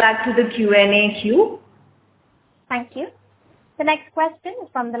can go back to the Q&A queue. Thank you. The next question is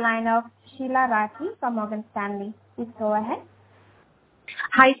from the line of Sheila Rathi from Morgan Stanley. Please go ahead.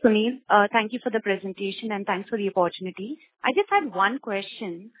 Hi, Sunil. Thank you for the presentation and thanks for the opportunity. I just had one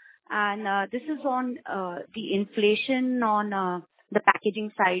question, and this is on the inflation on the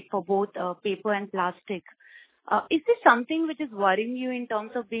packaging side for both paper and plastic. Is this something which is worrying you in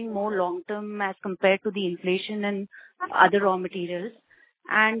terms of being more long-term as compared to the inflation and other raw materials?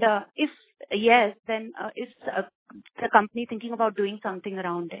 And if yes, then is the company thinking about doing something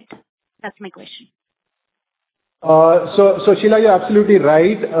around it? That's my question. So Sheila, you're absolutely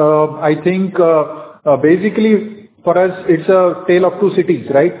right. I think basically for us, it's a tale of two cities,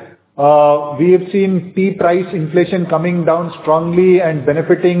 right? We have seen tea price inflation coming down strongly and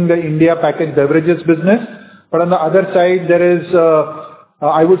benefiting the India packaged beverages business. But on the other side, there is,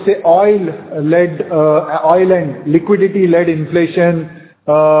 I would say, oil and liquidity-led inflation,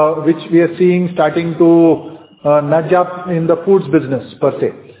 which we are seeing starting to nudge up in the foods business per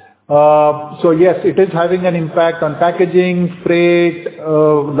se. So yes, it is having an impact on packaging, freight,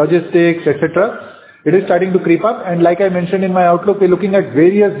 logistics, etc. It is starting to creep up. And like I mentioned in my outlook, we're looking at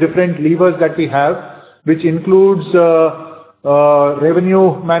various different levers that we have, which includes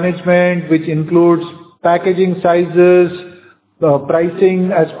revenue management, which includes packaging sizes,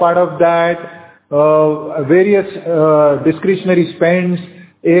 pricing as part of that, various discretionary spends,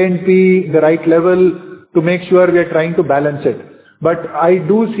 A&P, the right level to make sure we are trying to balance it. But I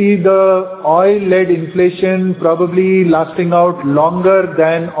do see the oil-led inflation probably lasting out longer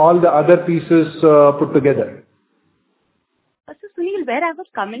than all the other pieces put together. So Sunil, where I was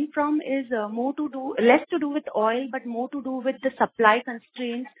coming from is less to do with oil, but more to do with the supply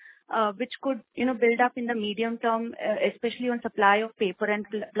constraints, which could build up in the medium term, especially on supply of paper and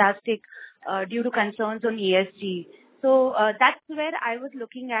plastic due to concerns on ESG. So that's where I was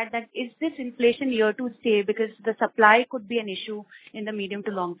looking at that. Is this inflation here to stay because the supply could be an issue in the medium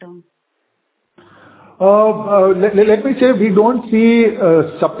to long term? Let me say we don't see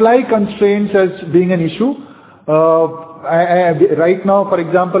supply constraints as being an issue. Right now, for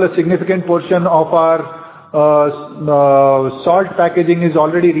example, a significant portion of our salt packaging is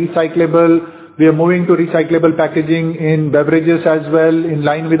already recyclable. We are moving to recyclable packaging in beverages as well, in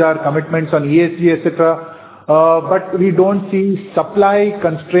line with our commitments on ESG, etc. But we don't see supply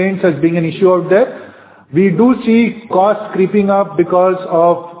constraints as being an issue out there. We do see costs creeping up because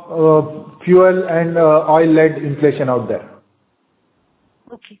of fuel and oil-led inflation out there.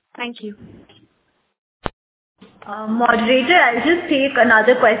 Okay, thank you. Moderator, I'll just take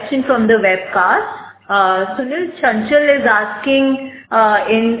another question from the webcast. Sunil Chanchal is asking,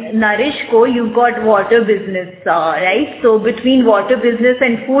 in Narishco, you've got water business, right? So between water business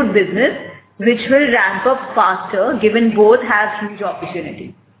and food business, which will ramp up faster, given both have huge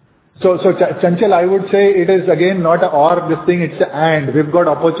opportunity? So Chanchal, I would say it is again not a or this thing, it's a and. We've got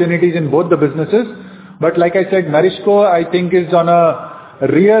opportunities in both the businesses. But like I said, Narishco, I think is on a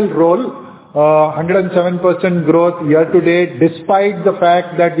real roll. 107% growth year to date, despite the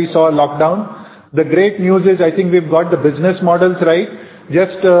fact that we saw a lockdown. The great news is I think we've got the business models right.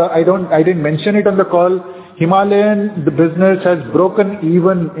 Just, I didn't mention it on the call. Himalayan, the business has broken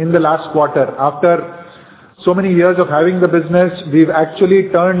even in the last quarter. After so many years of having the business, we've actually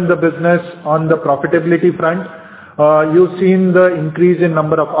turned the business on the profitability front. You've seen the increase in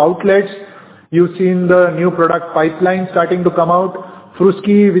number of outlets. You've seen the new product pipeline starting to come out.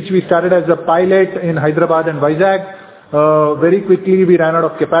 Fruski, which we started as a pilot in Hyderabad and Vizag. Very quickly we ran out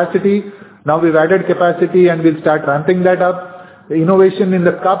of capacity. Now we've added capacity and we'll start ramping that up. The innovation in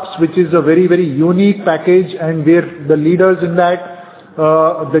the cups, which is a very, very unique package, and we're the leaders in that.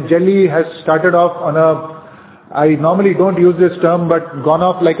 The jelly has started off on I normally don't use this term, but gone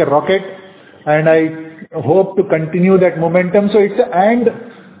off like a rocket, and I hope to continue that momentum. So it's and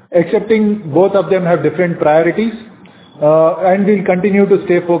accepting both of them have different priorities, and we'll continue to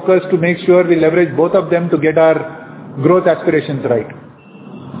stay focused to make sure we leverage both of them to get our growth aspirations right.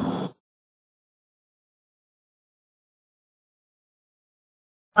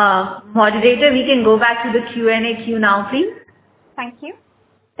 Moderator, we can go back to the Q&A queue now, please. Thank you.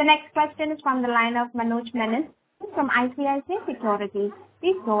 The next question is from the line of Manoj Menon from ICICI Securities.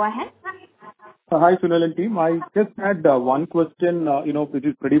 Please go ahead. Hi, Sunil and team. I just had one question, which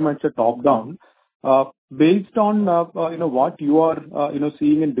is pretty much a top-down. based on what you are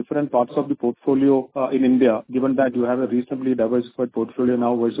seeing in different parts of the portfolio in India, given that you have a reasonably diversified portfolio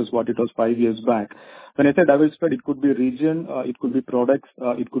now versus what it was 5 years back. When I say diversified, it could be region, it could be products,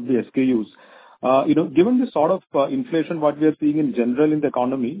 it could be SKUs. Given the sort of inflation what we are seeing in general in the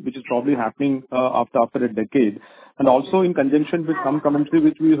economy, which is probably happening after a decade, and also in conjunction with some commentary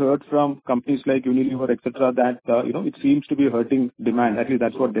which we heard from companies like Unilever, etc., that it seems to be hurting demand. At least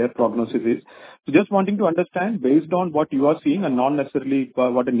that's what their prognosis is. So just wanting to understand, based on what you are seeing and not necessarily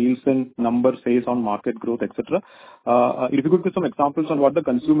what a Nielsen number says on market growth, etc., if you could give some examples on what the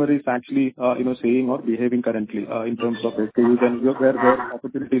consumer is actually saying or behaving currently in terms of SKUs and where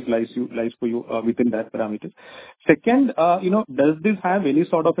opportunities lies for you within that parameters. Second, does this have any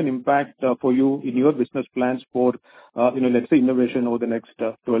sort of an impact for you in your business plans for let's say innovation over the next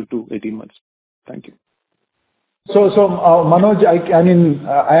 12 to 18 months? Thank you. So Manoj,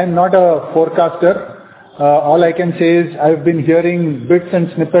 I am not a forecaster. All I can say is I've been hearing bits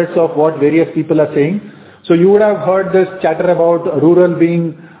and snippets of what various people are saying. So you would have heard this chatter about rural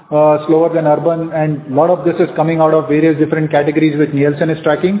being slower than urban, and a lot of this is coming out of various different categories which Nielsen is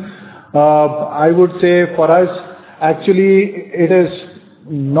tracking. I would say for us, actually, it is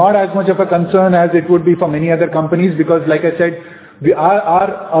not as much of a concern as it would be for many other companies, because like I said,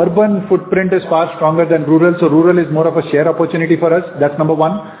 our urban footprint is far stronger than rural, so rural is more of a share opportunity for us. That's number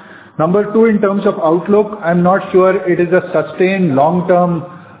one. Number two, in terms of outlook, I'm not sure it is a sustained long-term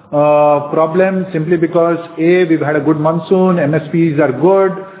problem, simply because we've had a good monsoon, MSPs are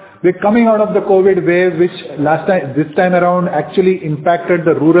good. We're coming out of the COVID wave, which this time around actually impacted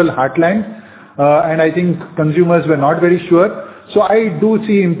the rural heartland, and I think consumers were not very sure. So I do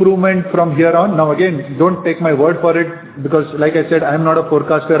see improvement from here on. Now again, don't take my word for it, because like I said, I'm not a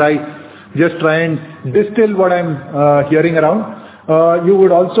forecaster. I just try and distill what I'm hearing around. You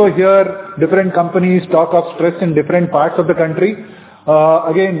would also hear different companies talk of stress in different parts of the country.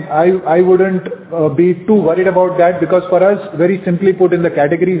 Again, I wouldn't be too worried about that, because for us, very simply put, in the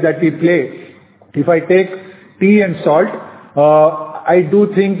categories that we play, if I take tea and salt, I do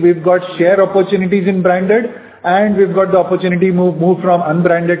think we've got share opportunities in branded, and we've got the opportunity move from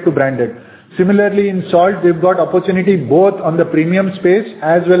unbranded to branded. Similarly, in salt, we've got opportunity both on the premium space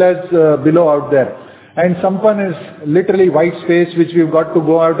as well as below out there. And Sampann is literally white space, which we've got to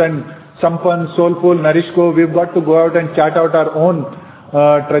go out and Sampann, Soulful, Nourishco, we've got to go out and chart out our own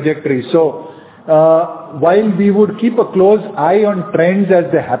trajectory. So, while we would keep a close eye on trends as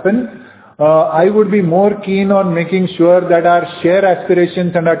they happen, I would be more keen on making sure that our share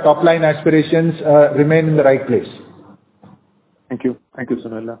aspirations and our top line aspirations remain in the right place. Thank you. Thank you,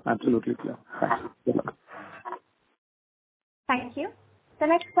 Sunil. Absolutely clear. Thanks. Thank you. The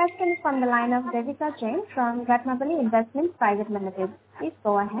next question is from the line of Devika Jain from Ratnabali Investments Private Limited. Please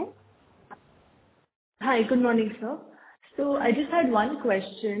go ahead. Hi, good morning, sir. So I just had one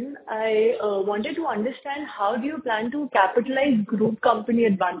question. I wanted to understand, how do you plan to capitalize group company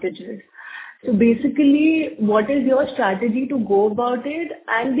advantages? So basically, what is your strategy to go about it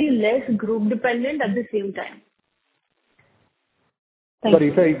and be less group dependent at the same time?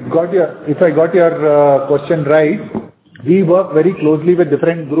 Sorry, if I got your question right, we work very closely with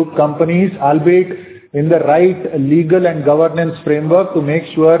different group companies, albeit in the right legal and governance framework, to make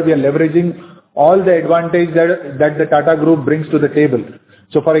sure we are leveraging all the advantage that the Tata Group brings to the table.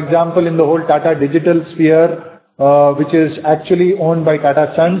 So for example, in the whole Tata digital sphere, which is actually owned by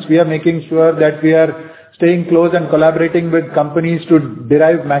Tata Sons, we are making sure that we are staying close and collaborating with companies to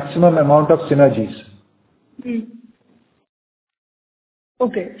derive maximum amount of synergies.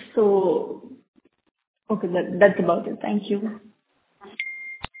 Okay, that's about it. Thank you.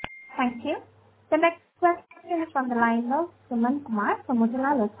 Thank you. The next question is from the line of Suman Kumar from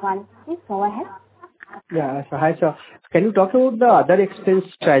Motilal Oswal. Please go ahead. Yeah, so hi sir. Can you talk about the other expense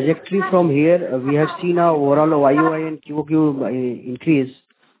trajectory from here? We have seen our overall YOY and QOQ increase.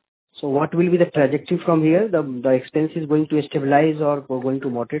 So what will be the trajectory from here? The expense is going to stabilize or going to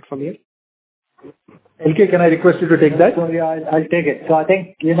moderate from here? LK, can I request you to take that? So yeah, I'll take it. So I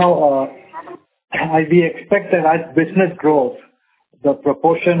think, we expect that as business grows, the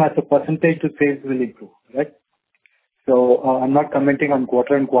proportion as a percentage to sales will improve, right? So I'm not commenting on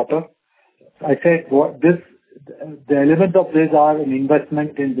quarter and quarter. I said the elements of this are an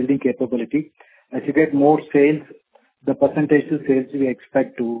investment in building capability. As you get more sales, the percentage to sales we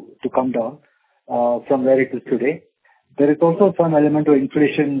expect to come down from where it is today. There is also some element of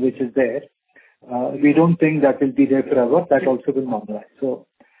inflation which is there. We don't think that will be there forever. That also will normalize. So,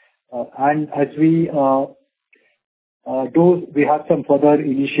 and as we have some further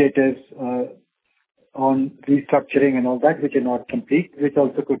initiatives on restructuring and all that, which are not complete, which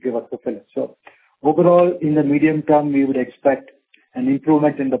also could give us a fillip. So overall, in the medium term, we would expect an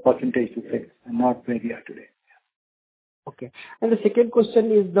improvement in the percentage to sales and not where we are today. Okay. And the second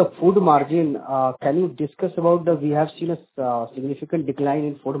question is the food margin. Can you discuss about we have seen a significant decline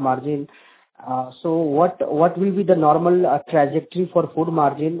in food margin. So what will be the normal trajectory for food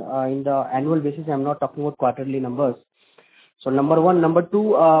margin in the annual basis? I'm not talking about quarterly numbers. So number one. Number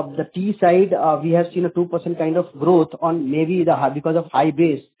two, the tea side, we have seen a 2% kind of growth on maybe because of high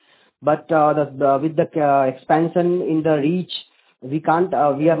base. But with the expansion in the reach, we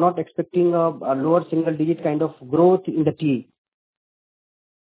are not expecting a lower single digit kind of growth in the tea.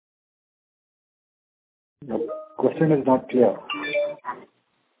 The question is not clear.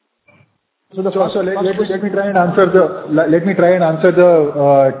 So let me try and answer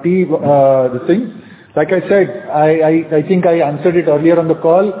the tea the thing. Like I said, I think I answered it earlier on the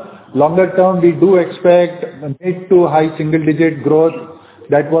call. Longer term, we do expect mid to high single digit growth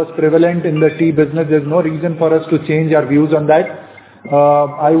that was prevalent in the tea business. There's no reason for us to change our views on that.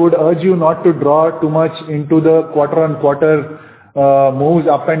 I would urge you not to draw too much into the quarter-on-quarter moves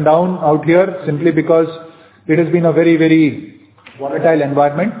up and down out here, simply because it has been a very, very volatile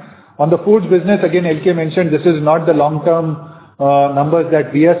environment. On the foods business, again, LK mentioned this is not the long-term numbers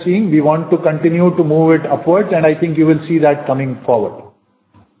that we are seeing. We want to continue to move it upwards, and I think you will see that coming forward.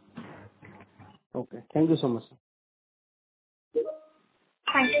 Okay. Thank you so much, sir.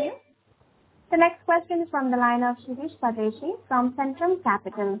 Thank you. The next question is from the line of Shirish Padeshi from Centrum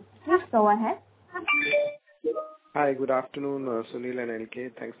Capital. Please go ahead. Hi, good afternoon, Sunil and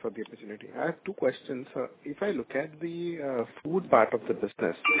LK. Thanks for the opportunity. I have two questions. If I look at the food part of the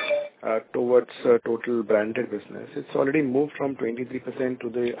business towards total branded business, it's already moved from 23% to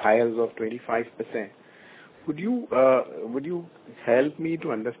the highs of 25%. Would you help me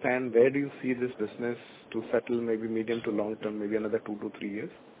to understand where do you see this business to settle, maybe medium to long term, maybe another 2 to 3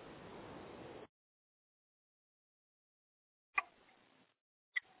 years?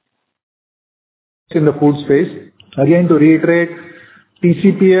 In the food space, again, to reiterate,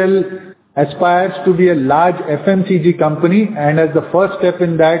 TCPL aspires to be a large FMCG company, and as the first step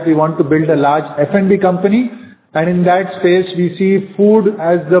in that, we want to build a large F&B company. And in that space, we see food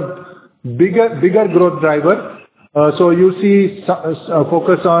as the bigger growth driver. So you see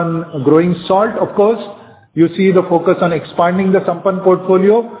focus on growing salt, of course. You see the focus on expanding the Sampann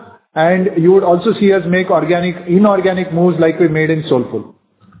portfolio, and you would also see us make inorganic moves like we made in Soulfull.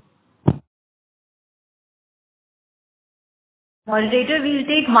 Moderator, we'll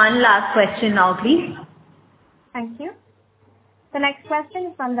take one last question now, please. Thank you. The next question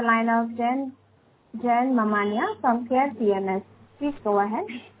is from the line of Jen Mamania from Care PMS. Please go ahead.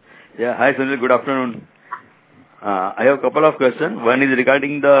 Yeah. Hi, Sunil. Good afternoon. I have a couple of questions. One is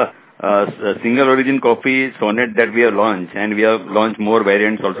regarding the single origin coffee Sonnet that we have launched, and we have launched more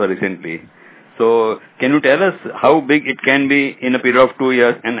variants also recently. So can you tell us how big it can be in a period of 2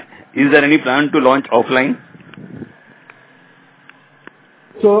 years, and is there any plan to launch offline?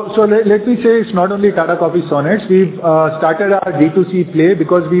 So let me say it's not only Tata Coffee Sonnets. We've started our D2C play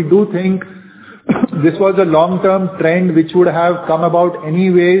because we do think this was a long-term trend which would have come about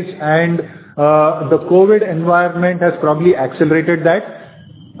anyways, and the COVID environment has probably accelerated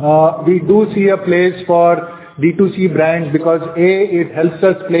that. We do see a place for D2C brands because A, it helps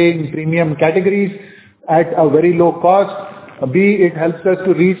us play in premium categories at a very low cost. B, it helps us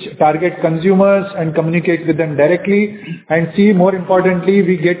to reach target consumers and communicate with them directly. And C, more importantly,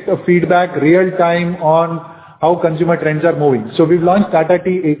 we get a feedback real time on how consumer trends are moving. So we've launched Tata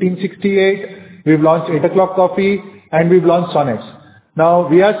Tea 1868, we've launched 8 o'clock coffee, and we've launched Sonnets. Now,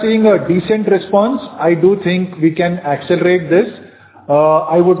 we are seeing a decent response. I do think we can accelerate this.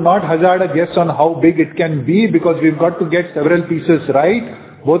 I would not hazard a guess on how big it can be because we've got to get several pieces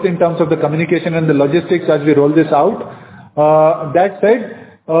right, both in terms of the communication and the logistics as we roll this out. That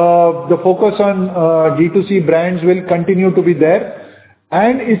said, the focus on D2C brands will continue to be there.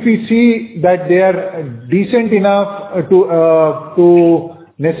 And if we see that they are decent enough to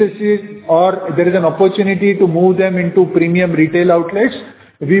necessitate or there is an opportunity to move them into premium retail outlets,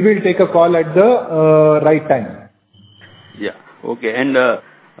 we will take a call at the right time. Yeah. Okay. And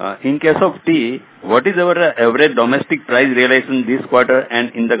in case of tea, what is our average domestic price realization this quarter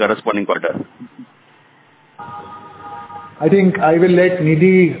and in the corresponding quarter? I think I will let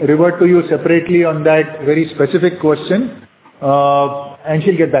Nidhi revert to you separately on that very specific question, and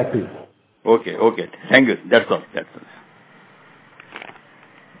she'll get back to you. Okay. Thank you. That's all.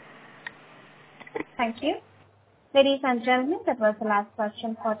 Thank you. Ladies and gentlemen, that was the last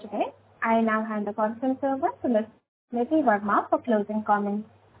question for today. I now hand the conference over to Ms. Nidhi Verma for closing comments.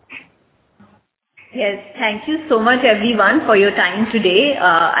 Yes, thank you so much everyone for your time today.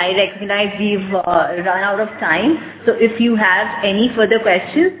 I recognize we've run out of time. So if you have any further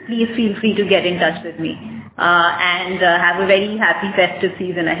questions, please feel free to get in touch with me. And have a very happy festive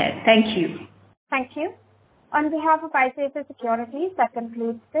season ahead. Thank you. Thank you. On behalf of ICICI Securities, that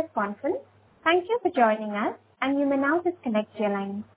concludes this conference. Thank you for joining us, and you may now disconnect your lines.